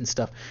out of it and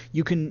stuff.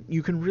 You can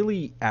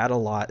really add a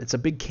lot. It's a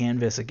big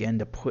canvas again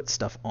to put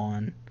stuff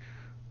on.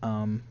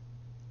 And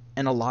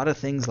a lot of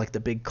things like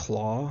the big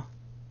claw. Let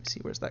me see,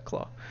 where's that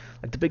claw?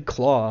 Like the big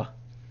claw,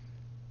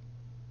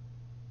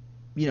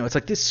 it's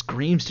like this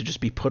screams to just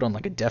be put on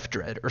like a Death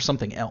Dread or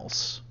something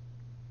else.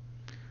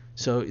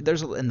 So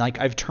and like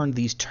I've turned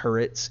these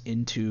turrets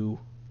into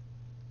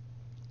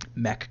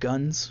mech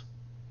guns,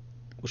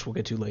 which we'll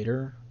get to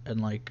later,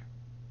 and like,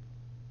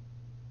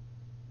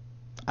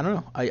 I don't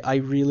know. I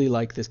really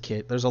like this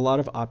kit. There's a lot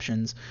of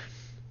options.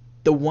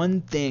 The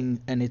one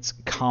thing, and it's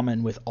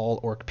common with all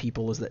orc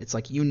people, is that it's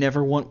like you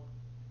never want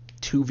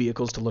two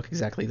vehicles to look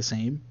exactly the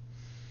same.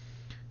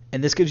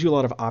 And this gives you a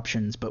lot of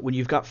options, but when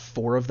you've got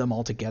 4 of them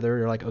all together,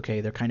 you're like,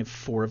 okay, they're kind of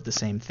 4 of the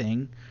same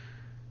thing.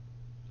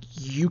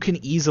 You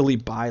can easily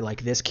buy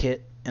like this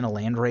kit and a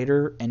Land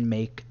Raider and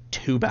make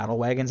 2 battle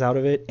wagons out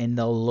of it, and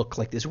they'll look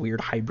like this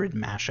weird hybrid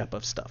mashup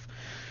of stuff.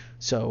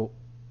 So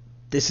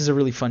this is a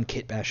really fun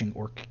kit bashing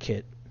orc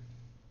kit.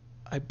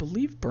 I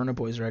believe Burna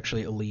Boys are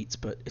actually elites,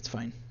 but it's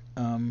fine.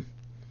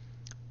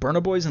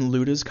 Burna Boys and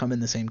Ludas come in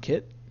the same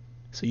kit,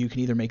 so you can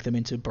either make them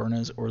into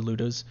Burnas or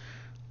Ludas.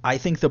 I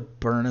think the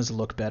Burnas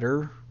look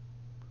better,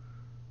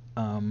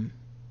 but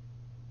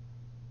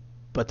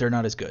they're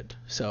not as good.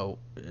 So,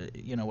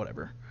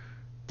 whatever.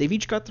 They've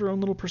each got their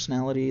own little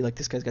personality. Like,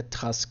 this guy's got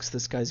tusks,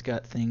 this guy's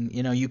got thing.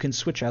 You can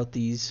switch out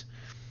these.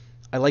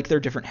 I like their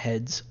different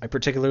heads. I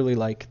particularly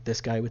like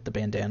this guy with the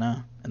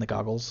bandana and the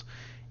goggles.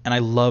 And I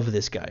love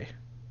this guy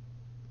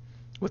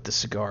with the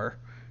cigar.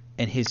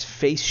 And his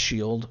face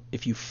shield,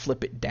 if you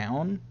flip it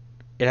down,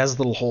 it has a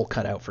little hole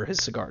cut out for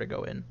his cigar to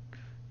go in.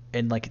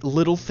 And, like,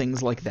 little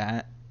things like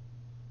that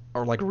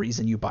are, like, a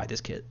reason you buy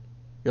this kit.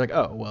 You're like,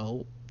 oh,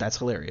 well, that's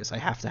hilarious. I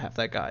have to have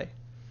that guy.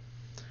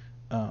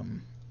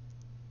 And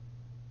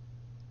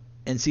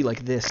see,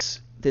 like,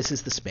 this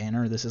is the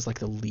spanner. This is, like,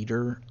 the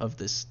leader of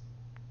this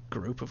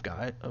group of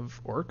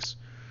orcs.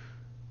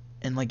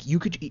 And, like,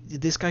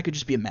 this guy could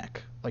just be a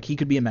mech. Like, he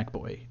could be a mech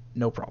boy.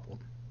 No problem.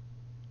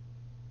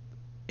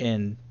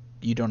 And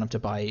you don't have to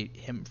buy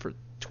him for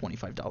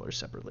 $25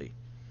 separately.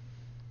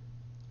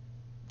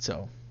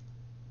 So...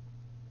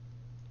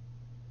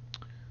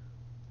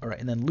 Alright,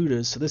 and then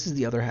Ludas. So this is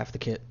the other half of the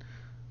kit.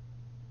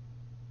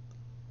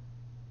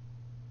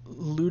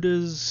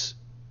 Ludas...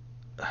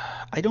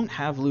 I don't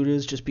have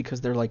Ludas just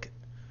because they're like,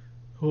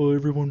 oh,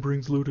 everyone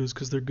brings Ludas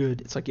because they're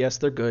good. It's like, yes,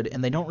 they're good,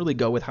 and they don't really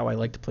go with how I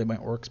like to play my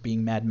orcs,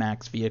 being Mad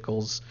Max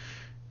vehicles,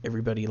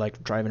 everybody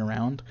like driving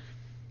around.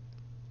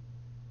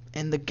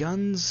 And the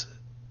guns,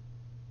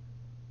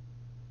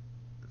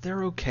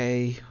 they're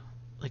okay.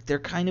 Like, they're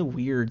kind of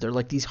weird. They're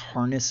like these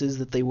harnesses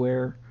that they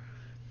wear.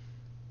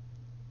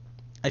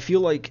 I feel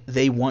like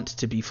they want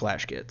to be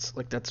flash kits.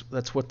 Like,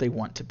 that's what they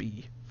want to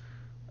be.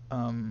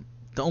 The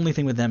only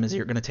thing with them is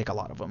you're going to take a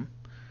lot of them.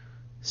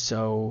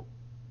 So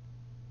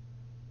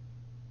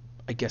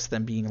I guess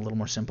them being a little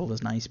more simple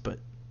is nice, but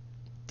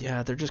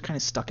yeah, they're just kind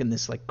of stuck in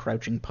this like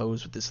crouching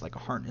pose with this like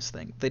harness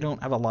thing. They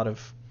don't have a lot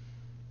of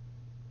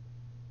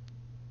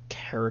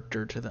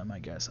character to them, I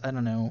guess. I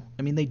don't know.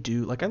 I mean, they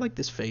do. Like, I like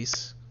this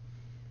face.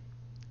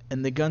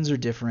 And the guns are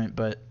different,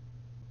 but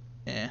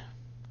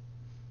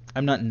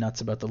I'm not nuts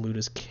about the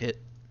Ludas kit.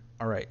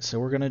 Alright, so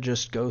we're going to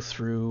just go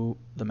through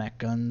the mech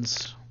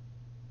guns.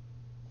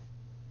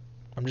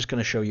 I'm just going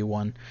to show you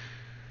one.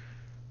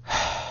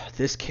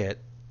 This kit,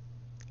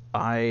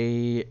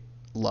 I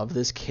love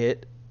this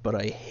kit, but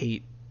I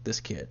hate this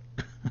kit.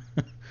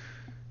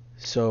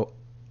 So,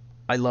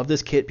 I love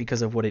this kit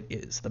because of what it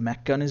is. The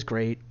mech gun is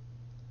great.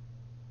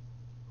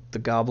 The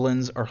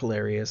goblins are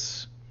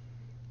hilarious.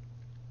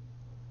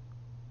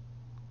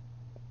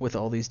 With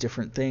all these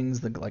different things,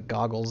 the like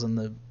goggles and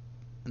the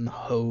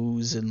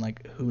hose and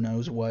like who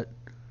knows what.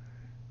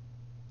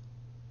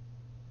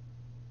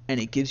 And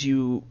it gives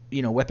you,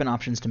 weapon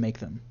options to make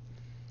them.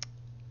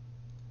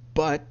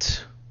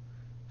 But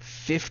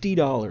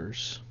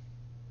 $50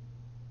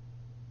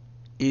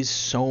 is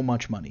so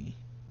much money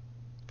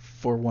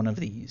for one of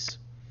these.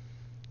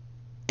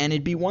 And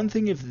it'd be one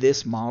thing if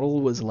this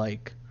model was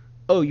like,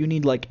 oh, you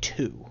need like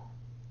 2.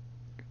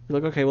 You're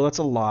like, okay, well, that's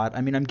a lot.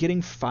 I mean, I'm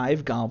getting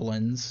 5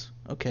 goblins.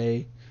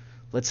 Okay,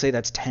 let's say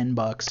that's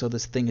 $10, so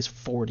this thing is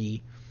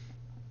 40.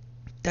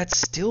 That's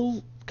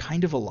still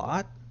kind of a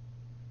lot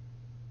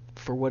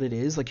for what it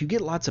is. Like, you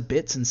get lots of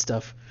bits and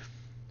stuff.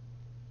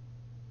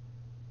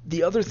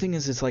 The other thing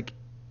is, it's like,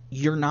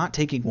 you're not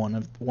taking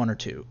one or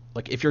 2.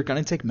 Like, if you're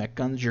gonna take mech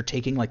guns, you're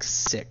taking like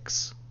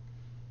 6,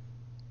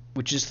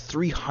 which is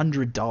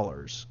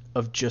 $300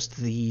 of just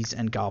these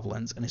and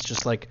goblins, and it's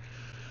just like,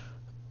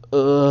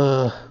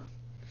 The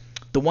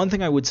one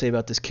thing I would say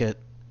about this kit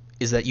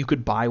is that you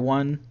could buy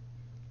one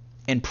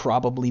and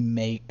probably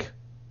make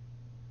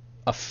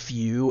a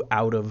few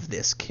out of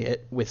this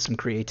kit with some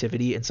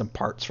creativity and some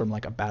parts from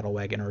like a battle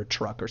wagon or a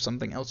truck or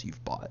something else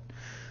you've bought.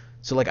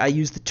 So like I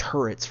use the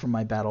turrets from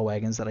my battle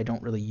wagons that I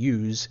don't really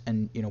use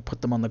and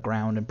put them on the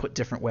ground and put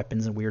different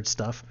weapons and weird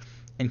stuff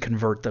and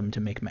convert them to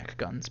make mech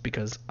guns,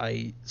 because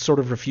I sort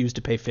of refuse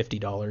to pay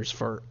 $50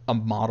 for a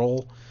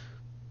model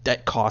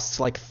that costs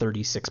like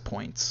 36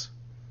 points.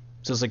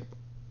 So it's like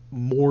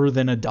more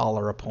than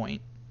 $1 a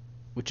point,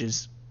 which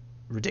is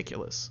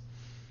ridiculous.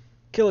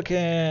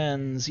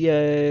 Killicans,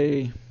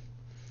 yay!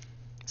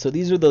 So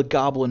these are the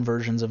goblin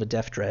versions of a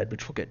Death Dread,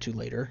 which we'll get to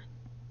later,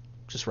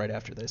 just right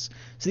after this.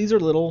 So these are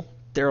little.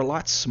 They're a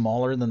lot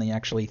smaller than they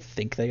actually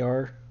think they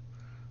are.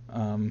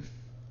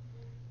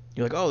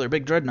 You're like, oh, they're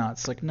big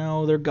dreadnoughts. Like,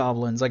 no, they're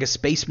goblins. Like a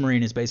Space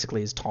Marine is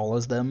basically as tall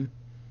as them.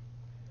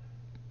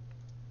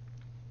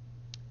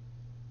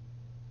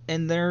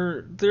 and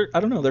they're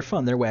I don't know, they're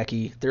fun. They're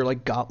wacky. They're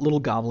like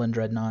little goblin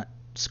dreadnought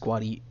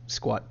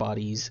squat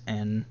bodies,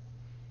 and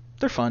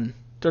they're fun.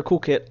 They're a cool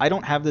kit. I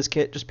don't have this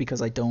kit just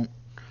because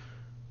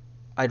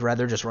I'd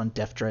rather just run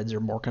Def Dreads or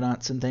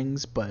Morkanauts and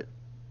things, but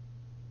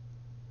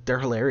they're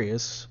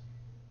hilarious.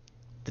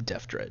 The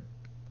Def Dread.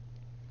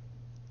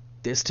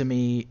 This to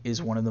me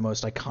is one of the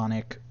most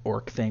iconic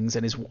orc things,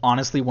 and is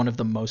honestly one of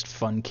the most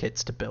fun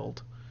kits to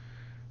build.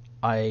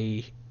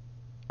 I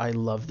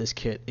love this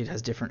kit. It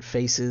has different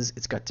faces.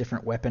 It's got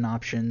different weapon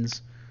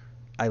options.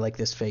 I like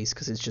this face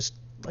because it's just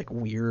like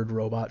weird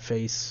robot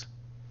face.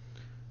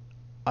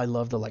 I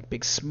love the like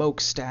big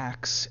smoke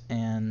stacks,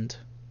 and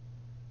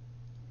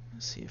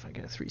let's see if I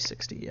get a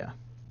 360. Yeah.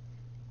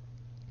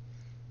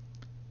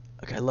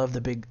 Like I love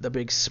the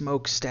big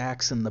smoke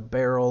stacks and the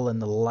barrel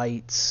and the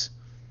lights.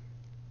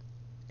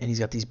 And he's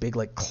got these big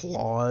like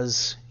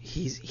claws.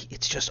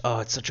 It's just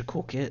it's such a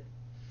cool kit.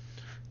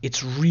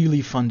 It's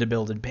really fun to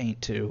build and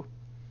paint too.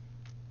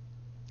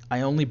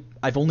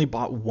 I've only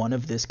bought one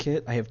of this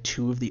kit. I have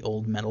two of the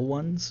old metal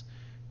ones,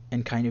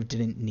 and kind of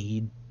didn't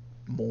need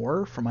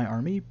more for my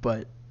army,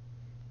 but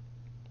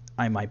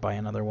I might buy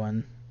another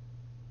one.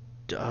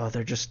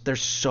 They're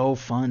so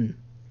fun.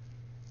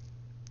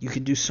 You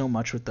can do so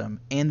much with them,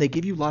 and they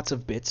give you lots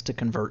of bits to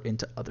convert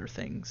into other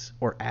things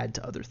or add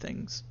to other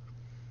things,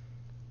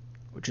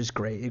 which is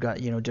great. You got,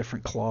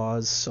 different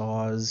claws,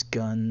 saws,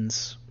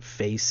 guns,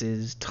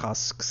 faces,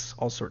 tusks,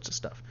 all sorts of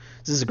stuff.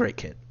 This is a great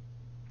kit.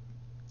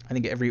 I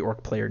think every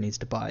orc player needs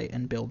to buy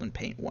and build and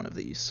paint one of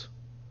these.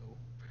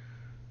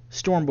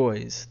 Storm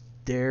Boys,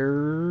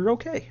 they're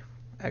okay,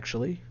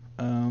 actually.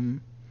 I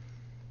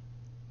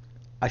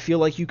feel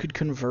like you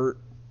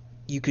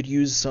could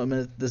use some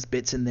of the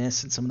bits in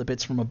this and some of the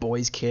bits from a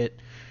boys kit,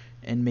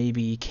 and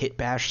maybe kit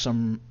bash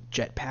some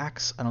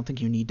jetpacks. I don't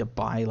think you need to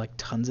buy like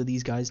tons of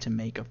these guys to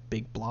make a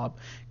big blob,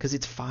 because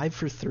it's 5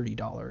 for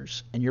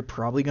 $30, and you're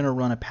probably going to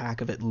run a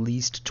pack of at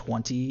least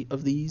 20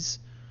 of these.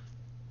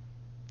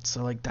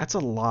 So like that's a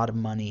lot of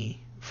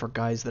money for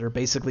guys that are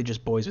basically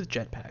just boys with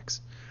jetpacks.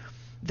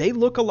 They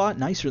look a lot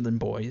nicer than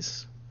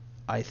boys,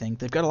 I think.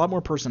 They've got a lot more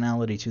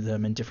personality to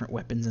them and different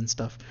weapons and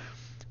stuff.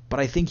 But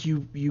I think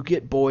you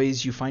get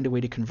boys, you find a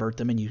way to convert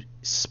them, and you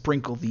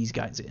sprinkle these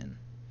guys in.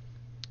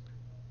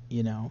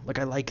 Like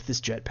I like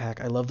this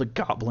jetpack. I love the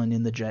goblin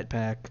in the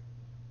jetpack.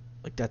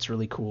 Like that's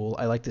really cool.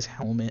 I like this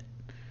helmet.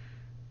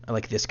 I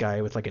like this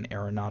guy with like an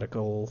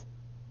aeronautical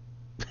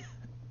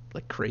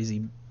like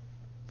crazy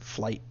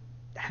flight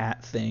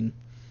hat thing.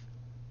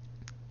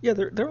 Yeah,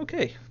 they're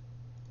okay.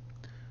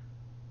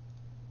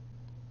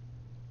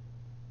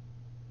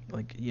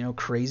 Like,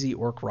 crazy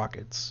orc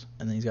rockets,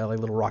 and then he's got like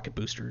little rocket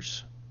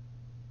boosters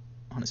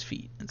on his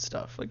feet and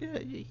stuff. Like,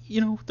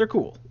 yeah, they're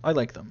cool. I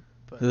like them.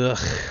 But... Ugh,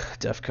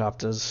 Def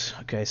Coptas.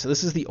 Okay, so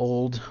this is the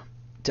old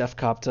Def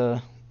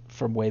Copta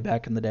from way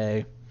back in the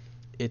day.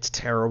 It's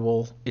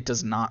terrible. It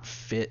does not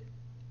fit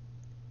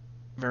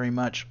very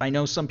much. I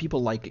know some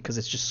people like it because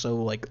it's just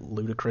so like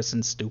ludicrous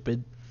and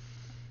stupid.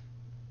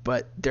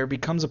 But there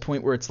becomes a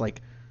point where it's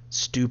like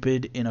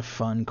stupid in a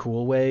fun,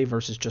 cool way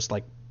versus just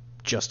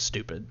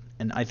stupid.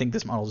 And I think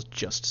this model is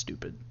just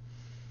stupid.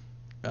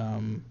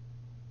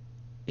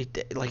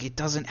 It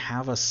doesn't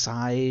have a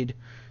side.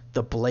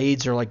 The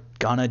blades are like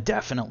gonna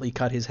definitely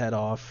cut his head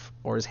off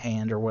or his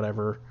hand or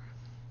whatever.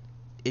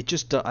 It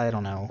just I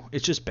don't know.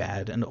 It's just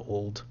bad and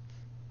old.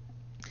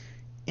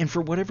 And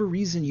for whatever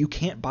reason, you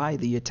can't buy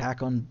the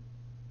Attack on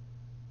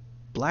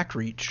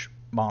Blackreach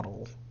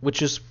model,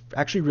 which is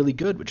actually really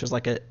good, which is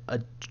like a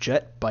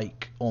jet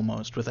bike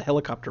almost with a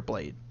helicopter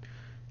blade.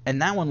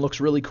 And that one looks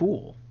really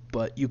cool,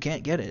 but you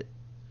can't get it.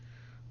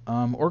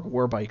 Orc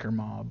Warbiker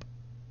Mob.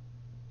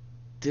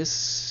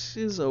 This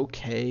is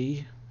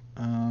okay.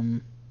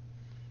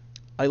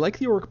 I like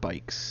the orc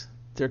bikes.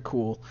 They're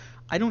cool.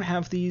 I don't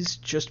have these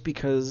just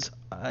because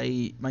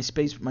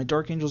my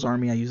Dark Angels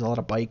army, I use a lot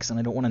of bikes, and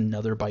I don't want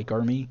another bike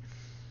army.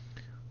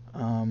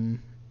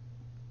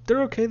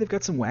 They're okay. They've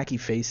got some wacky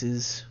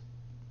faces.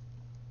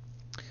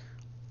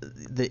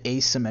 The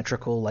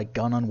asymmetrical, like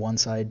gun on one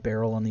side,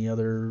 barrel on the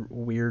other,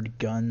 weird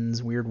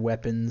guns, weird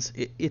weapons.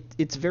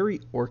 It's very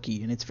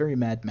orky, and it's very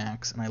Mad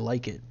Max, and I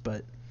like it,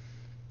 but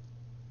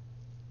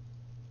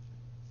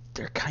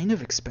they're kind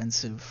of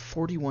expensive.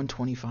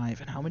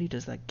 $41.25, and how many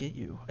does that get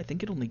you? I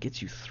think it only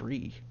gets you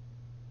 3.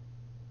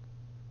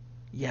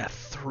 Yeah,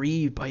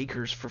 3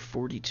 bikers for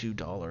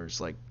 $42.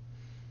 Like,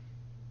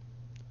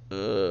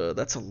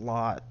 that's a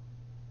lot.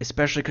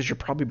 Especially because you're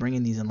probably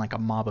bringing these in like a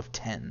mob of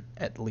 10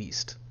 at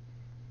least.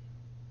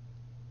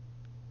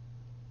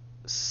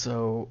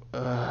 So,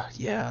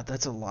 yeah,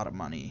 that's a lot of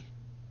money.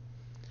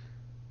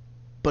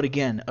 But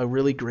again, a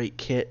really great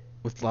kit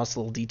with lots of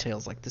little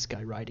details like this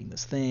guy riding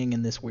this thing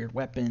and this weird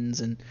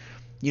weapons. And,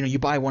 you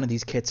buy one of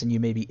these kits and you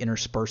maybe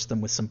intersperse them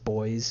with some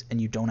boys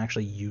and you don't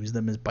actually use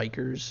them as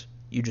bikers.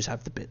 You just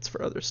have the bits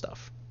for other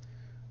stuff.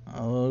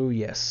 Oh,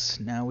 yes.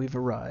 Now we've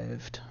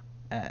arrived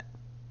at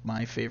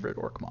my favorite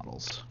orc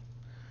models.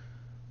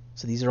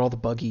 So these are all the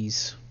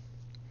buggies.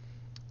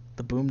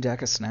 The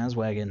Boomdaka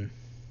Snazwagon.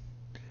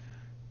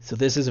 So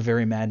this is a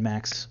very Mad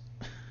Max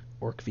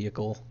orc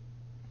vehicle.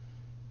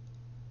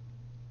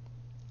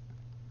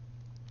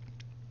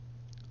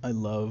 I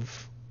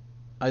love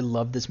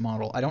this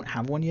model. I don't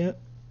have one yet,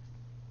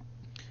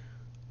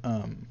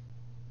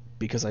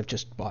 because I've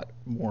just bought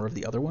more of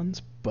the other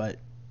ones, but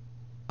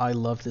I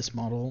love this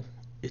model.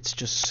 It's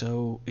just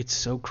it's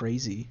so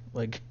crazy.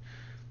 Like,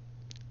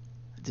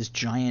 this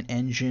giant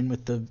engine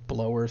with the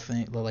blower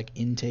thing, the like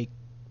intake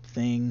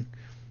thing,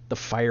 the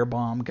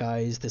firebomb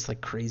guys, this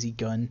like crazy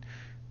gun,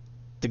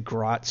 the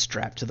grot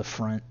strapped to the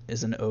front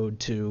is an ode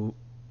to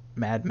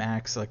Mad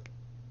Max, like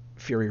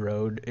Fury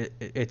Road.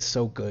 It's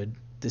so good.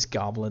 This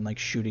goblin like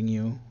shooting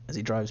you as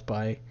he drives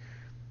by.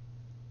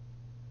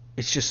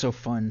 It's just so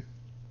fun.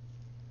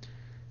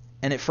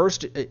 And at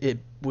first it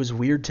was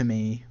weird to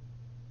me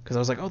because I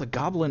was like, oh, the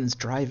goblin is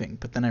driving,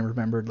 but then I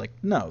remembered, like,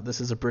 no,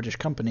 this is a British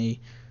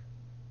company.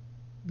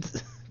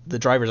 The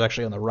driver's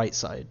actually on the right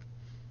side,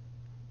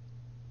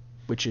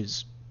 which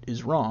is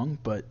wrong,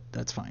 but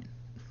that's fine.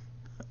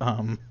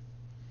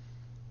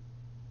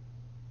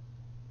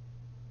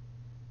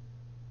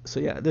 So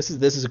yeah, this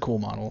is a cool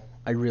model.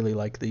 I really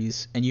like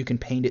these, and you can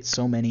paint it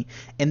so many.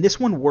 And this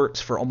one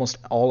works for almost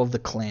all of the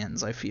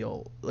clans. I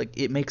feel like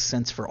it makes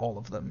sense for all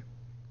of them.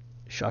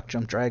 Shock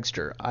Jump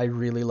Dragster. I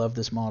really love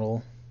this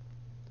model.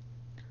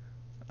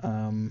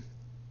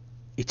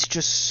 It's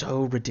just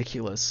so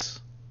ridiculous.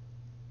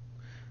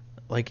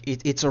 Like,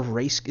 it's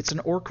an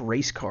orc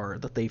race car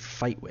that they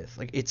fight with.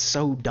 Like, it's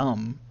so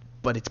dumb,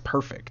 but it's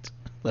perfect.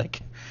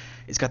 Like,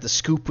 it's got the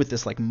scoop with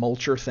this like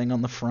mulcher thing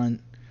on the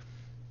front,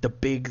 the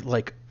big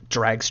like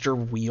dragster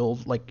wheel,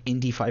 like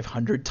Indy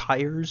 500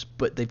 tires,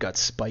 but they've got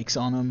spikes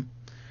on them,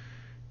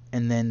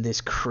 and then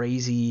this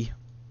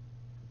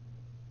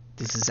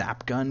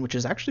zap gun, which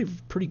is actually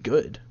pretty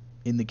good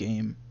in the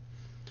game.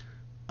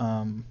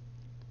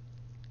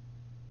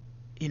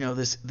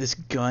 This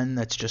gun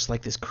that's just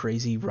like this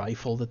crazy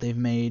rifle that they've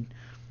made,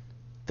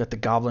 that the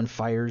goblin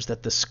fires,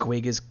 that the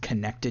squig is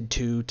connected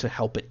to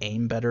help it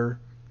aim better.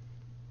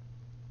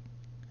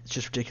 It's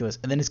just ridiculous.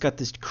 And then it's got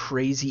this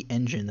crazy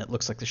engine that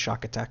looks like the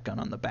shock attack gun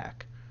on the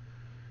back.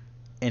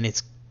 And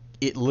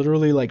it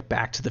literally, like,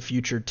 Back to the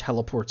Future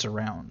teleports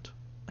around.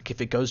 Like,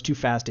 if it goes too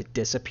fast, it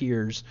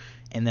disappears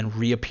and then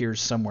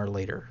reappears somewhere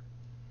later.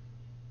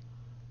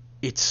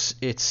 It's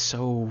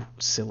so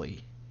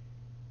silly.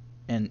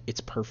 And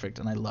it's perfect,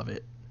 and I love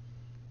it.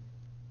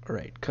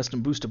 Alright,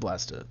 Custom Booster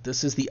Blaster.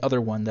 This is the other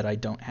one that I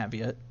don't have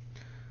yet.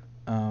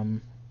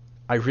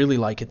 I really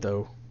like it,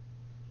 though.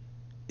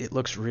 It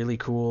looks really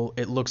cool.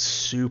 It looks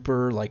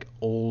super, like,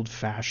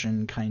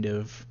 old-fashioned kind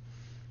of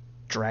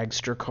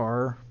dragster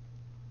car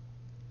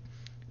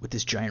with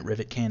this giant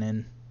rivet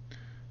cannon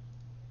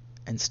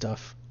and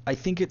stuff. I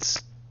think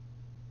it's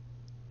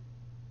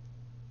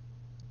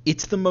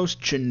the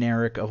most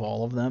generic of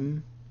all of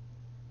them,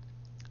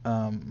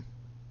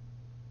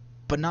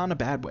 but not in a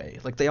bad way.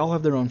 Like, they all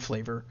have their own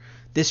flavor.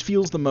 This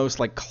feels the most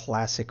like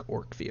classic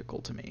orc vehicle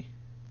to me.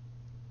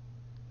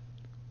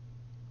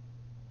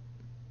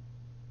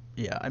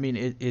 Yeah, I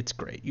mean, it's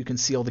great. You can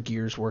see all the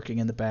gears working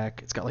in the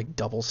back. It's got like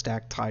double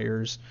stacked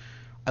tires.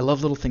 I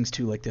love little things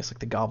too, like this, like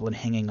the goblin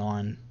hanging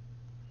on.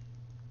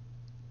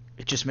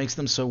 It just makes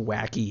them so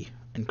wacky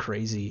and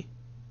crazy.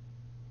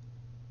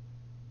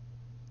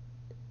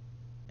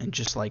 And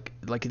just like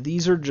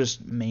these are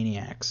just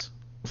maniacs.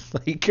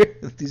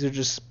 Like, these are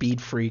just speed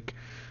freak,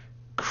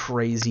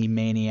 crazy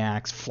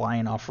maniacs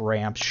flying off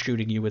ramps,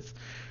 shooting you with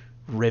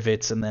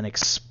rivets, and then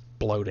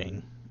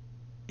exploding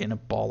in a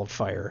ball of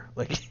fire.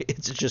 Like,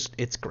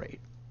 it's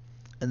great.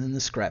 And then the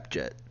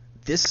Scrapjet.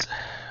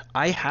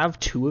 I have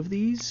two of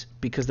these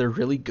because they're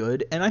really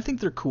good, and I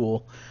think they're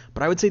cool,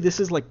 but I would say this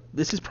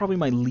is probably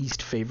my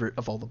least favorite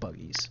of all the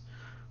buggies.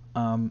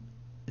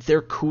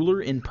 They're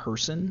cooler in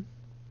person.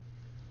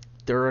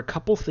 There are a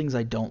couple things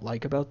I don't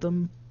like about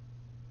them,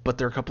 but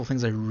there are a couple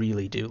things I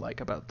really do like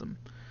about them.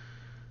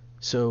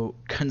 So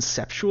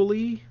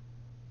conceptually,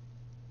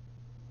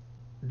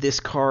 this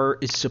car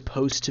is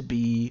supposed to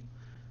be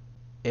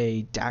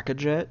a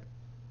DACA-jet,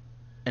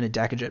 and a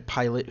DACA-jet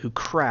pilot who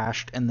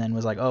crashed and then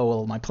was like, oh,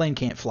 well, my plane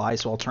can't fly,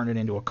 so I'll turn it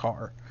into a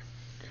car.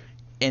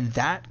 And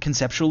that,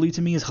 conceptually,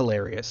 to me, is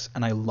hilarious,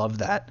 and I love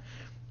that.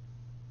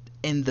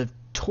 And the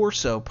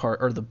torso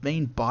part, or the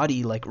main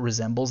body, like,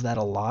 resembles that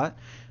a lot,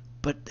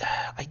 but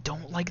I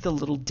don't like the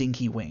little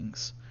dinky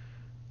wings.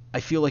 I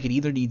feel like it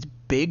either needs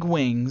big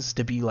wings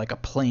to be like a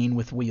plane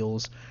with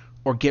wheels,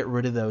 or get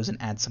rid of those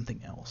and add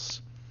something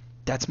else.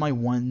 That's my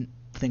one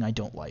thing I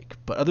don't like.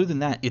 But other than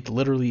that, it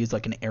literally is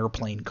like an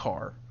airplane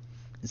car.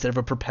 Instead of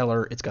a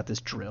propeller, it's got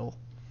this drill.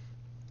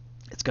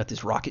 It's got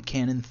this rocket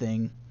cannon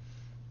thing.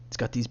 It's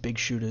got these big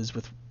shooters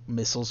with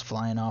missiles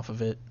flying off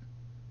of it.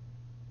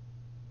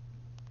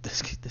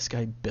 This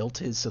guy built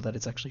his so that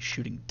it's actually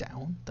shooting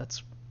down.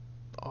 That's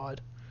odd.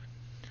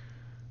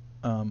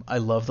 I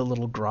love the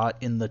little grot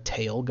in the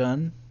tail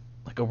gun,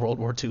 like a World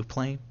War II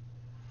plane.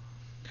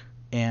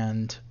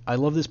 And I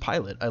love this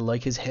pilot. I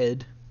like his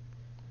head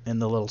and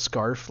the little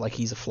scarf, like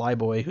he's a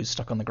flyboy who's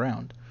stuck on the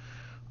ground.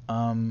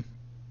 And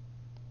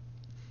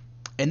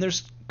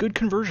there's good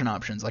conversion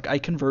options. Like I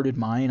converted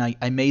mine.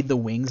 I made the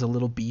wings a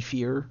little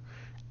beefier,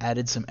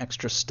 added some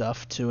extra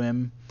stuff to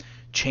him,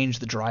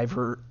 changed the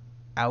driver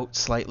out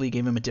slightly,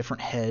 gave him a different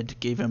head,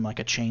 gave him like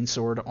a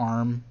chainsword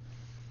arm.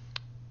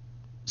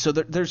 So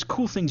there's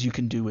cool things you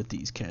can do with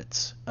these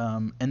kits.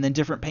 And then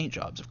different paint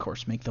jobs, of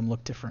course, make them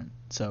look different.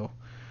 So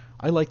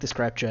I like the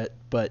Scrapjet,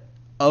 but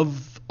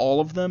of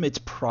all of them, it's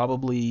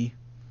probably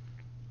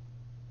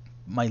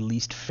my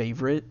least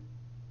favorite,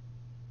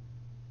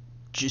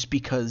 just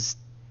because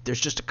there's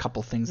just a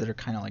couple things that are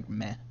kind of like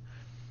meh.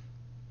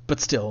 But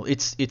still,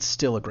 it's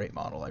still a great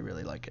model. I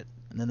really like it.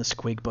 And then the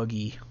Squig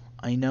buggy.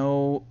 I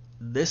know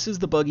this is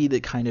the buggy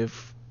that kind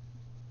of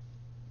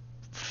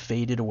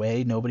faded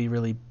away. Nobody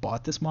really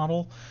bought this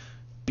model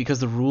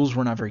because the rules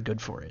were not very good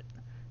for it.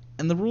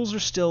 And the rules are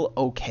still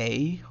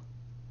okay.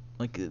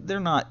 Like, they're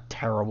not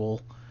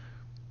terrible.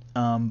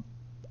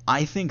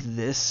 I think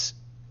this,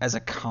 as a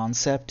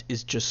concept,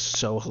 is just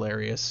so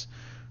hilarious.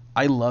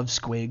 I love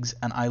squigs,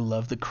 and I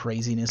love the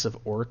craziness of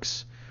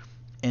orcs.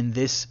 And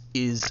this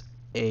is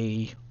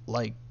a,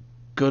 like,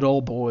 good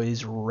old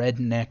boys,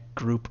 redneck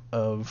group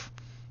of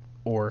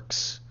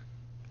orcs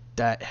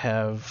that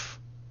have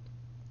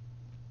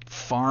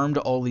farmed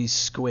all these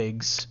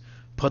squigs,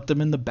 put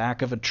them in the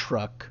back of a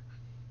truck,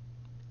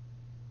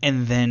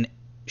 and then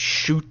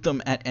shoot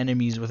them at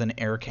enemies with an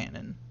air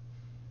cannon.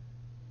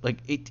 Like,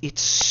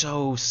 it's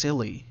so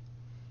silly.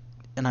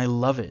 And I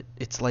love it.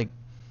 It's like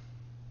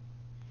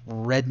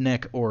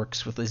redneck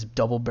orcs with this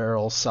double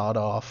barrel sawed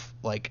off,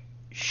 like,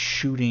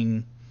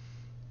 shooting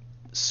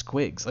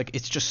squigs. Like,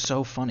 it's just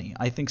so funny.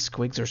 I think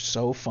squigs are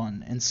so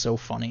fun and so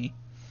funny.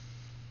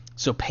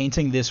 So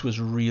painting this was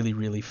really,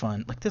 really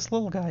fun. Like this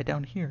little guy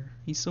down here.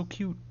 He's so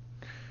cute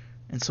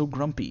and so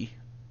grumpy.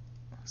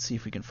 Let's see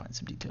if we can find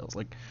some details.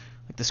 Like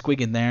the squig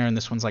in there, and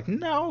this one's like,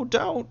 no,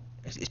 don't.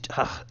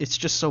 It's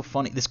just so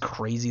funny. This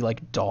crazy,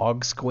 like,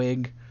 dog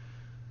squig.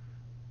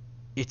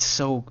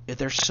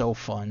 They're so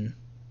fun.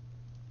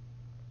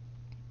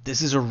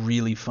 This is a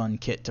really fun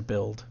kit to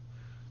build.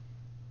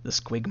 The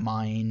squig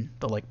mine,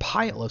 the, like,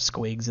 pile of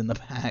squigs in the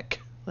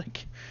back.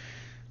 Like,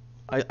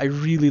 I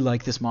really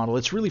like this model.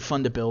 It's really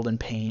fun to build and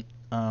paint.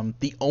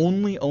 The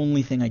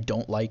only thing I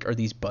don't like are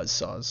these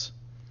buzzsaws,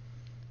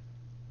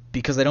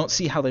 because I don't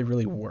see how they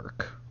really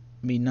work.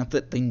 I mean, not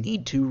that they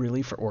need to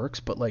really for orcs,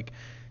 but, like,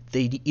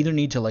 they either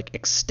need to, like,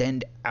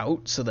 extend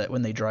out so that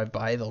when they drive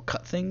by they'll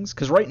cut things,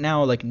 because right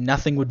now, like,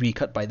 nothing would be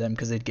cut by them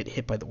because they'd get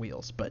hit by the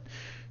wheels. But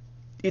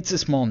it's a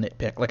small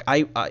nitpick. Like,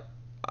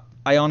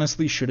 I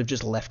honestly should have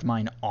just left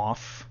mine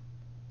off,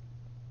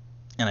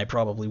 and I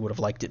probably would have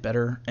liked it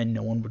better, and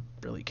no one would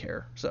really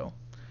care. So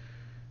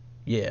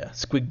yeah,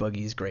 Squig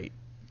Buggy is great.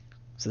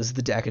 So this is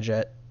the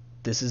Dakajet.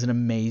 This is an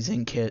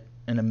amazing kit,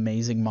 an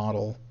amazing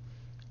model.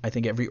 I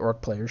think every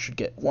orc player should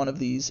get one of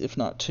these, if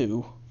not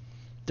two.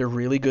 They're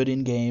really good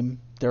in game.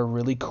 They're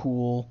really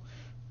cool,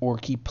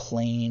 orky,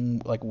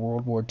 plain, like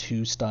World War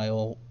II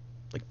style,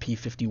 like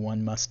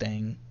P-51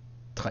 Mustang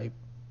type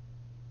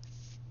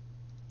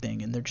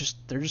thing, and they're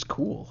just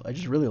cool. I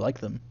just really like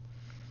them.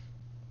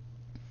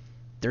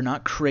 They're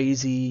not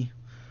crazy.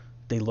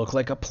 They look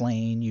like a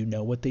plane. You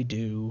know what they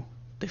do.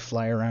 They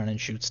fly around and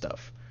shoot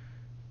stuff.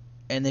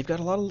 And they've got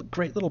a lot of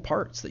great little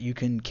parts that you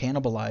can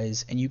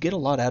cannibalize, and you get a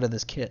lot out of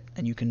this kit,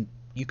 and you can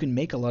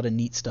make a lot of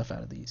neat stuff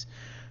out of these.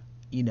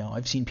 You know,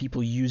 I've seen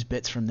people use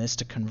bits from this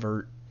to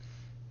convert.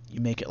 You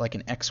make it like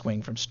an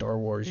X-Wing from Star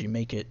Wars. You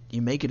make it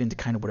into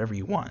kind of whatever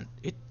you want.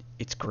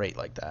 It's great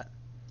like that.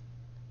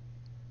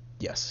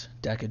 Yes,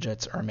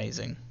 Dakajets are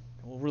amazing.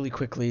 Well, really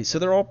quickly, so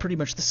they're all pretty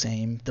much the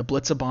same. The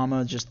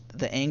Blitzabama, just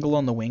the angle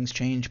on the wings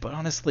change, but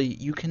honestly,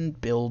 you can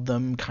build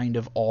them kind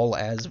of all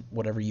as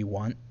whatever you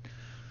want.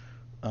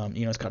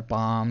 You know, it's got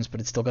bombs, but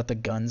it's still got the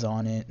guns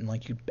on it, and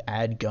like you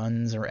add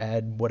guns or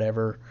add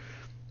whatever.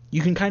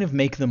 You can kind of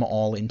make them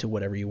all into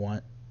whatever you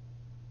want,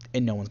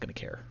 and no one's going to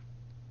care.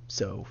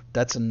 So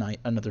that's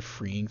another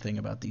freeing thing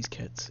about these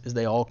kits, is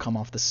they all come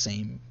off the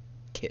same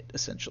kit,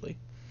 essentially.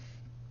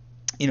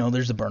 You know,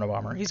 there's the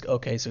Burn-A-Bomber.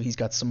 So he's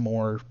got some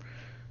more.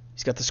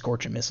 He's got the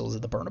Scorching Missiles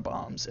of the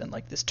Burn-A-Bombs and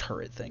like this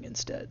turret thing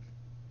instead.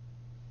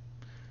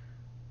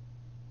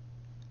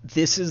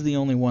 This is the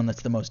only one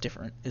that's the most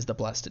different, is the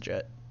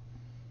Blastojet.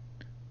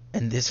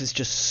 And this is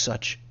just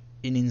such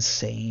an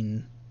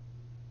insane...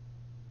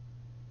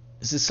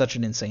 This is such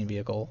an insane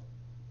vehicle.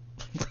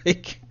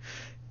 Like,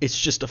 it's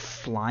just a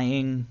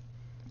flying...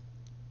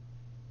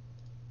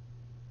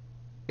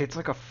 It's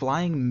like a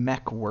flying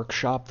mech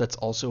workshop that's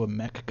also a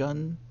mech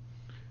gun.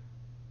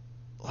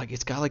 Like,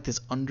 it's got like this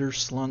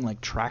underslung like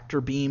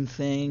tractor beam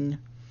thing,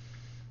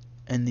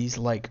 and these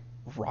like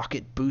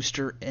rocket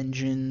booster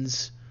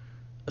engines,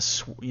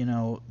 you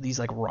know, these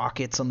like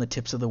rockets on the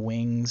tips of the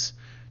wings,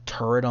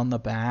 turret on the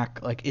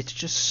back. Like, it's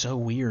just so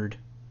weird.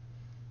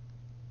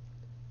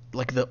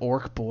 Like the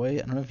orc boy,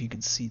 I don't know if you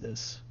can see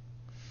this.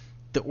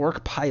 The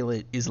orc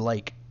pilot is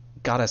like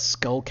got a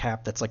skull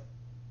cap that's like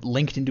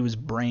linked into his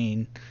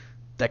brain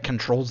that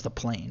controls the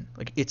plane.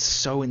 Like, it's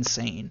so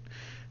insane.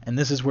 And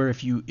this is where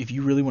if you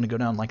really want to go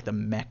down like the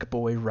mech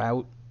boy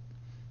route,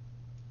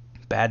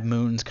 Bad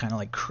Moon's kind of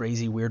like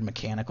crazy weird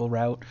mechanical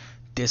route,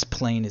 this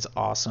plane is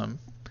awesome.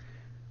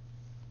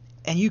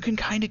 And you can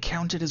kind of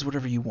count it as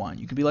whatever you want.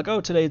 You can be like,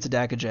 oh, today it's a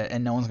Dakajet,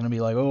 and no one's going to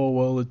be like, oh,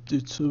 well,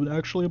 it's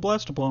actually a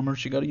blaster bomber,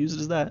 so you got to use it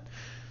as that.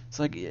 It's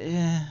like,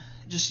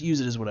 just use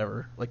it as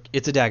whatever. Like,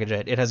 it's a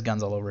Dakajet, it has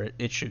guns all over it,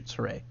 it shoots,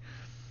 hooray.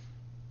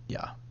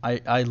 Yeah,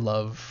 I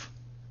love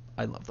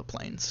the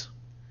planes.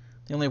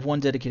 They only have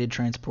one dedicated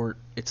transport,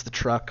 it's the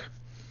truck.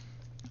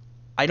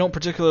 I don't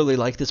particularly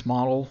like this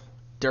model.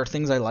 There are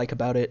things I like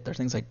about it, there are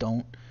things I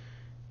don't.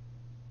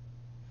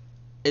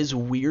 As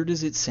weird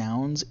as it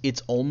sounds,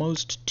 it's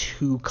almost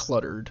too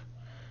cluttered.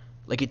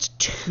 Like, it's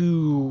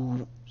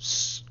too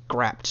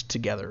scrapped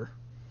together.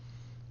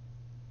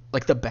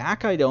 Like, the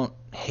back I don't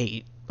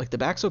hate. Like, the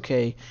back's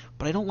okay,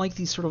 but I don't like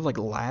these sort of, like,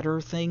 ladder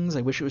things.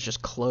 I wish it was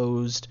just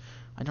closed.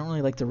 I don't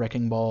really like the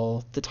wrecking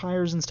ball. The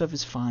tires and stuff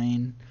is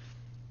fine.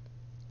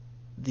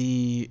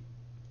 The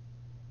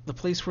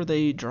place where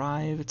they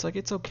drive, it's like,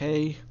 it's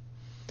okay.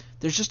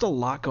 There's just a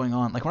lot going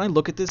on. Like, when I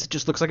look at this, it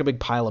just looks like a big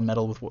pile of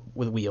metal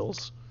with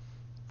wheels.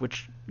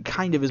 Which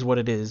kind of is what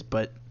it is,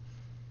 but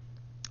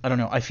I don't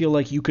know. I feel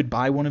like you could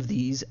buy one of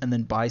these and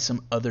then buy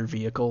some other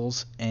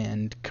vehicles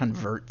and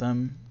convert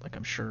them. Like,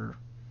 I'm sure,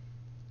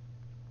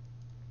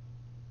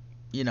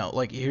 you know,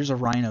 like, here's a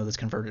Rhino that's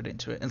converted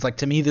into it. And it's like,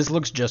 to me, this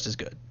looks just as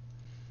good.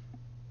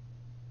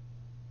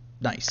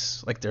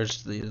 Nice. Like,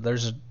 there's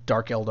a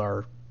Dark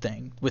Eldar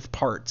thing with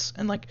parts,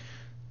 and like,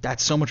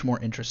 that's so much more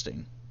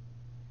interesting.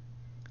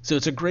 So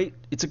it's a great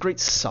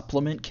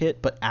supplement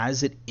kit, but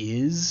as it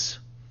is,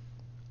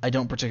 I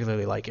don't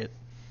particularly like it.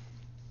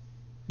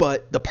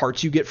 But the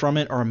parts you get from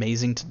it are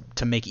amazing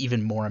to make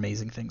even more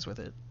amazing things with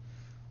it.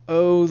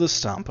 Oh, the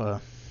Stampa.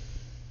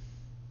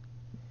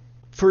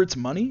 For its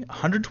money,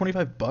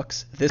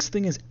 $125, this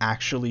thing is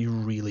actually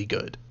really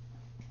good.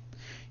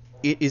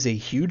 It is a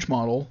huge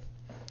model.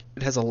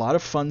 It has a lot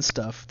of fun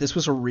stuff. This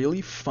was a really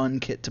fun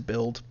kit to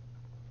build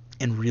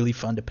and really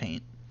fun to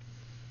paint.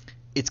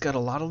 It's got a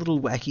lot of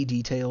little wacky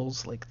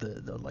details, like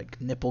the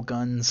like nipple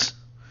guns,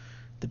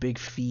 the big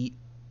feet,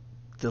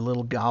 the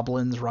little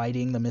goblins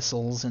riding the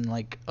missiles and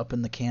like up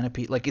in the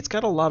canopy. Like, it's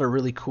got a lot of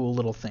really cool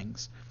little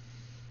things.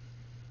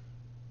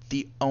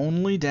 The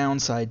only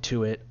downside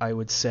to it, I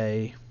would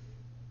say,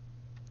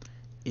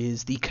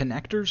 is the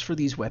connectors for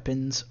these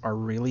weapons are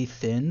really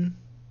thin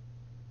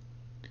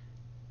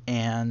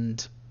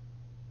and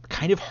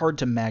kind of hard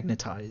to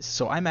magnetize.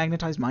 So I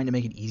magnetized mine to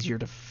make it easier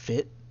to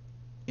fit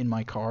in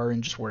my car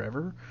and just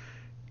wherever.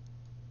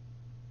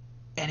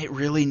 And it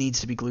really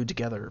needs to be glued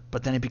together,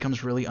 but then it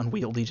becomes really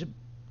unwieldy to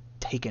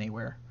take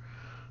anywhere.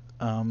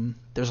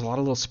 There's a lot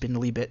of little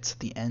spindly bits at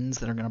the ends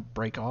that are going to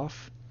break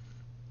off.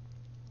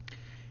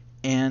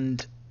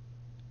 And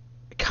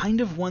kind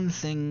of one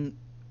thing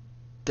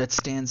that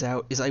stands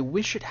out is I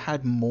wish it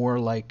had more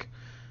like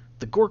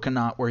the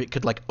Gorkanaut, where it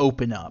could like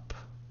open up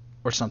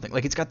or something.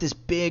 Like, it's got this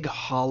big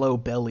hollow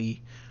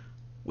belly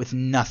with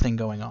nothing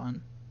going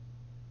on.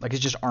 Like,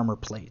 it's just armor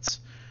plates.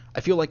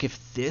 I feel like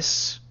if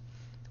this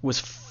was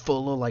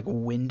full of like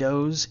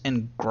windows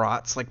and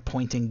grots like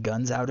pointing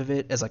guns out of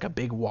it as like a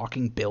big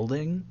walking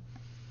building,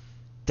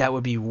 that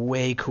would be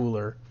way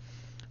cooler.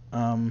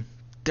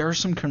 There are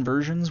some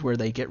conversions where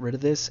they get rid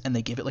of this and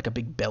they give it like a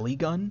big belly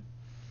gun,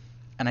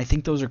 and I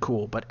think those are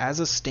cool. But as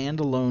a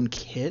standalone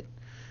kit,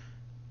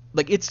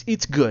 like,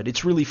 it's good,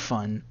 it's really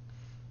fun,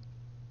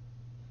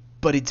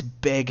 but it's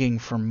begging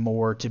for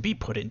more to be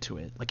put into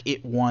it. Like,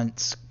 it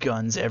wants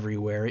guns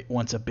everywhere. It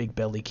wants a big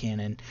belly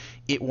cannon.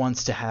 It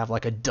wants to have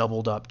like a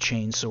doubled up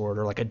chainsword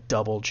or like a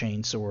double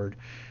chainsword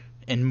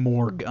and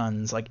more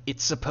guns. Like,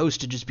 it's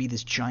supposed to just be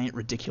this giant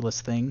ridiculous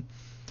thing,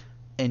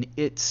 and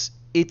it's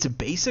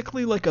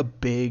basically like a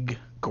big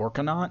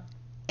Gorkanaut,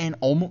 and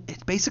almost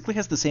it basically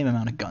has the same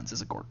amount of guns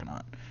as a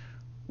Gorkanaut,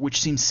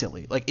 which seems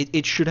silly. Like,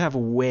 it should have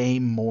way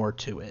more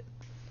to it.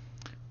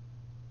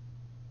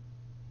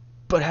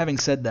 But having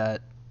said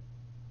that,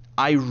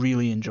 I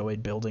really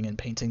enjoyed building and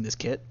painting this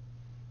kit.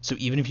 So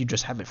even if you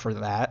just have it for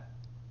that,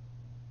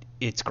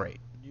 it's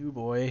great. New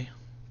boy,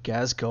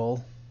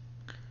 Ghazghkull.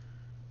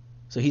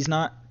 So he's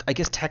not, I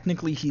guess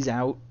technically he's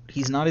out.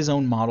 He's not his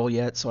own model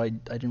yet, so I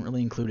didn't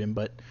really include him.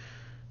 But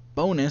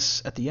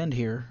bonus at the end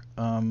here,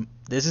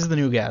 this is the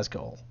new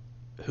Ghazghkull,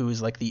 who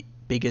is like the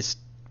biggest,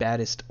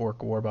 baddest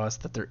orc war boss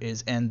that there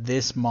is. And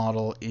this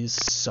model is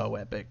so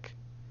epic.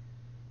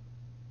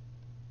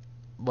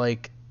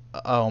 Like,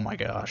 oh my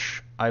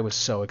gosh, I was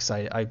so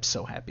excited. I'm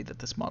so happy that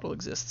this model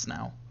exists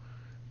now.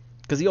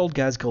 Because the old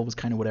Ghazghkull was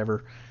kind of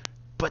whatever,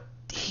 but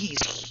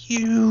he's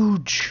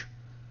huge.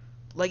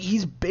 Like,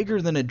 he's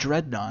bigger than a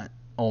Dreadnought,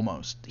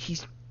 almost.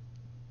 He's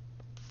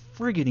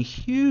friggin'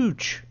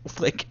 huge.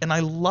 Like, and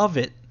I love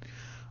it.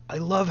 I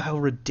love how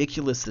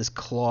ridiculous this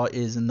claw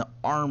is, and the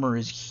armor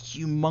is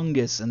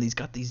humongous, and he's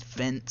got these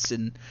vents,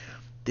 and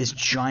this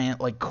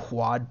giant, like,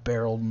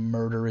 quad-barreled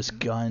murderous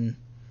gun.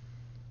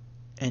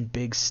 And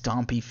big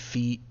stompy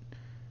feet.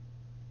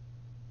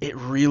 It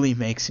really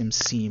makes him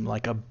seem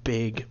like a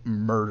big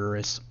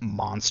murderous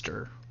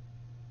monster,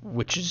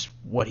 which is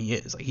what he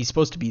is. Like, he's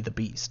supposed to be the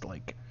beast.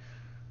 Like,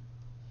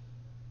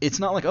 it's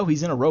not like, oh,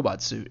 he's in a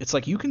robot suit. It's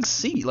like you can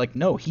see, like,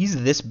 no,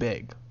 he's this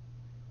big.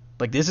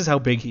 Like, this is how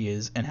big he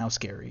is and how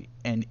scary.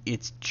 And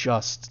it's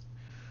just,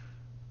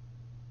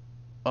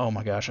 oh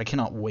my gosh, I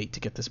cannot wait to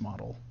get this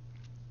model.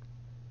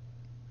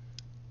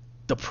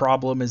 The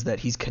problem is that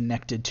he's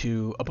connected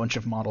to a bunch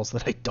of models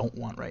that I don't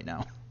want right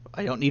now.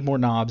 I don't need more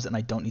knobs, and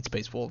I don't need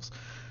Space Wolves.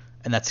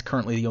 And that's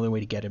currently the only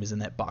way to get him is in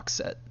that box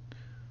set.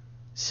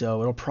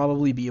 So it'll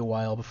probably be a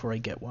while before I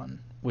get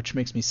one, which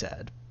makes me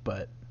sad.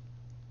 But,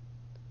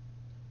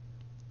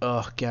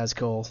 ugh,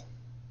 Gazkul,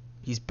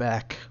 he's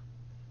back.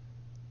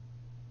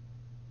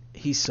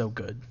 He's so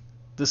good.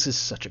 This is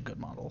such a good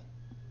model.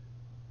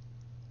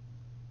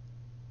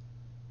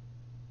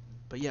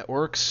 But yeah,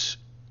 Orks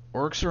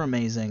are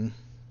amazing.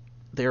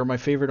 They are my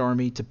favorite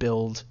army to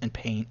build and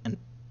paint and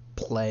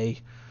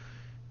play.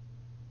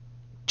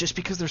 Just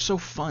because they're so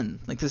fun.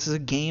 Like, this is a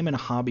game and a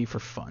hobby for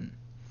fun.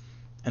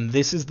 And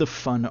this is the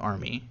fun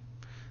army.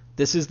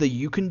 This is the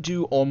you can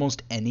do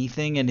almost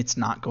anything and it's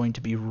not going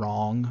to be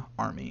wrong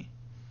army.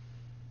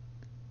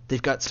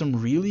 They've got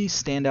some really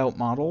standout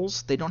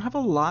models. They don't have a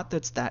lot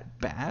that's that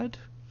bad.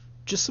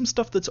 Just some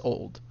stuff that's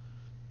old.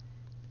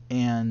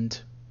 And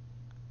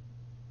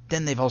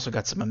then they've also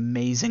got some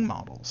amazing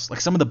models.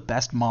 Like, some of the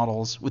best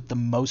models with the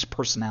most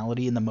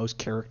personality and the most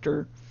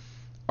character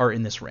are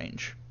in this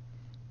range.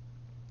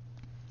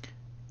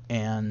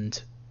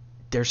 And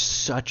there's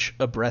such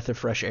a breath of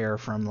fresh air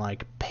from,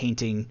 like,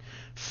 painting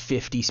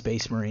 50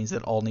 Space Marines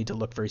that all need to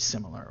look very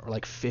similar, or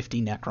like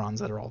 50 Necrons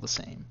that are all the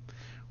same,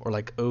 or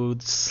like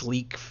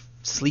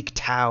sleek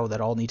Tau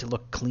that all need to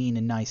look clean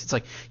and nice. It's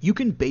like you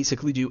can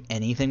basically do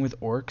anything with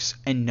Orks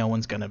and no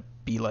one's gonna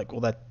be like,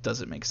 well, that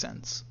doesn't make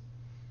sense,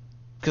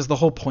 because the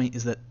whole point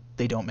is that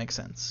they don't make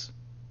sense.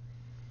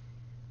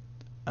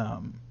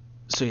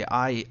 So yeah,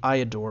 I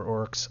adore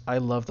Orks. I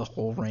love the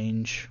whole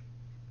range.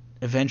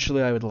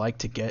 Eventually I would like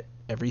to get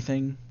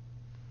everything,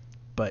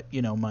 but,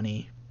 you know,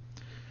 money.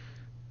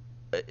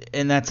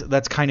 And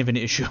that's kind of an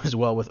issue as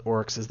well with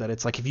Orks, is that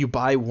it's like if you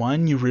buy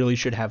one, you really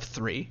should have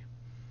three.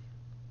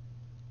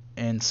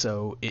 And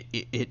so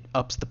it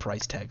ups the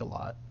price tag a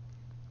lot.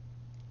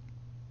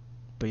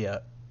 But yeah,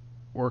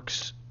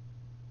 Orks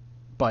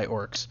by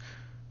Orks.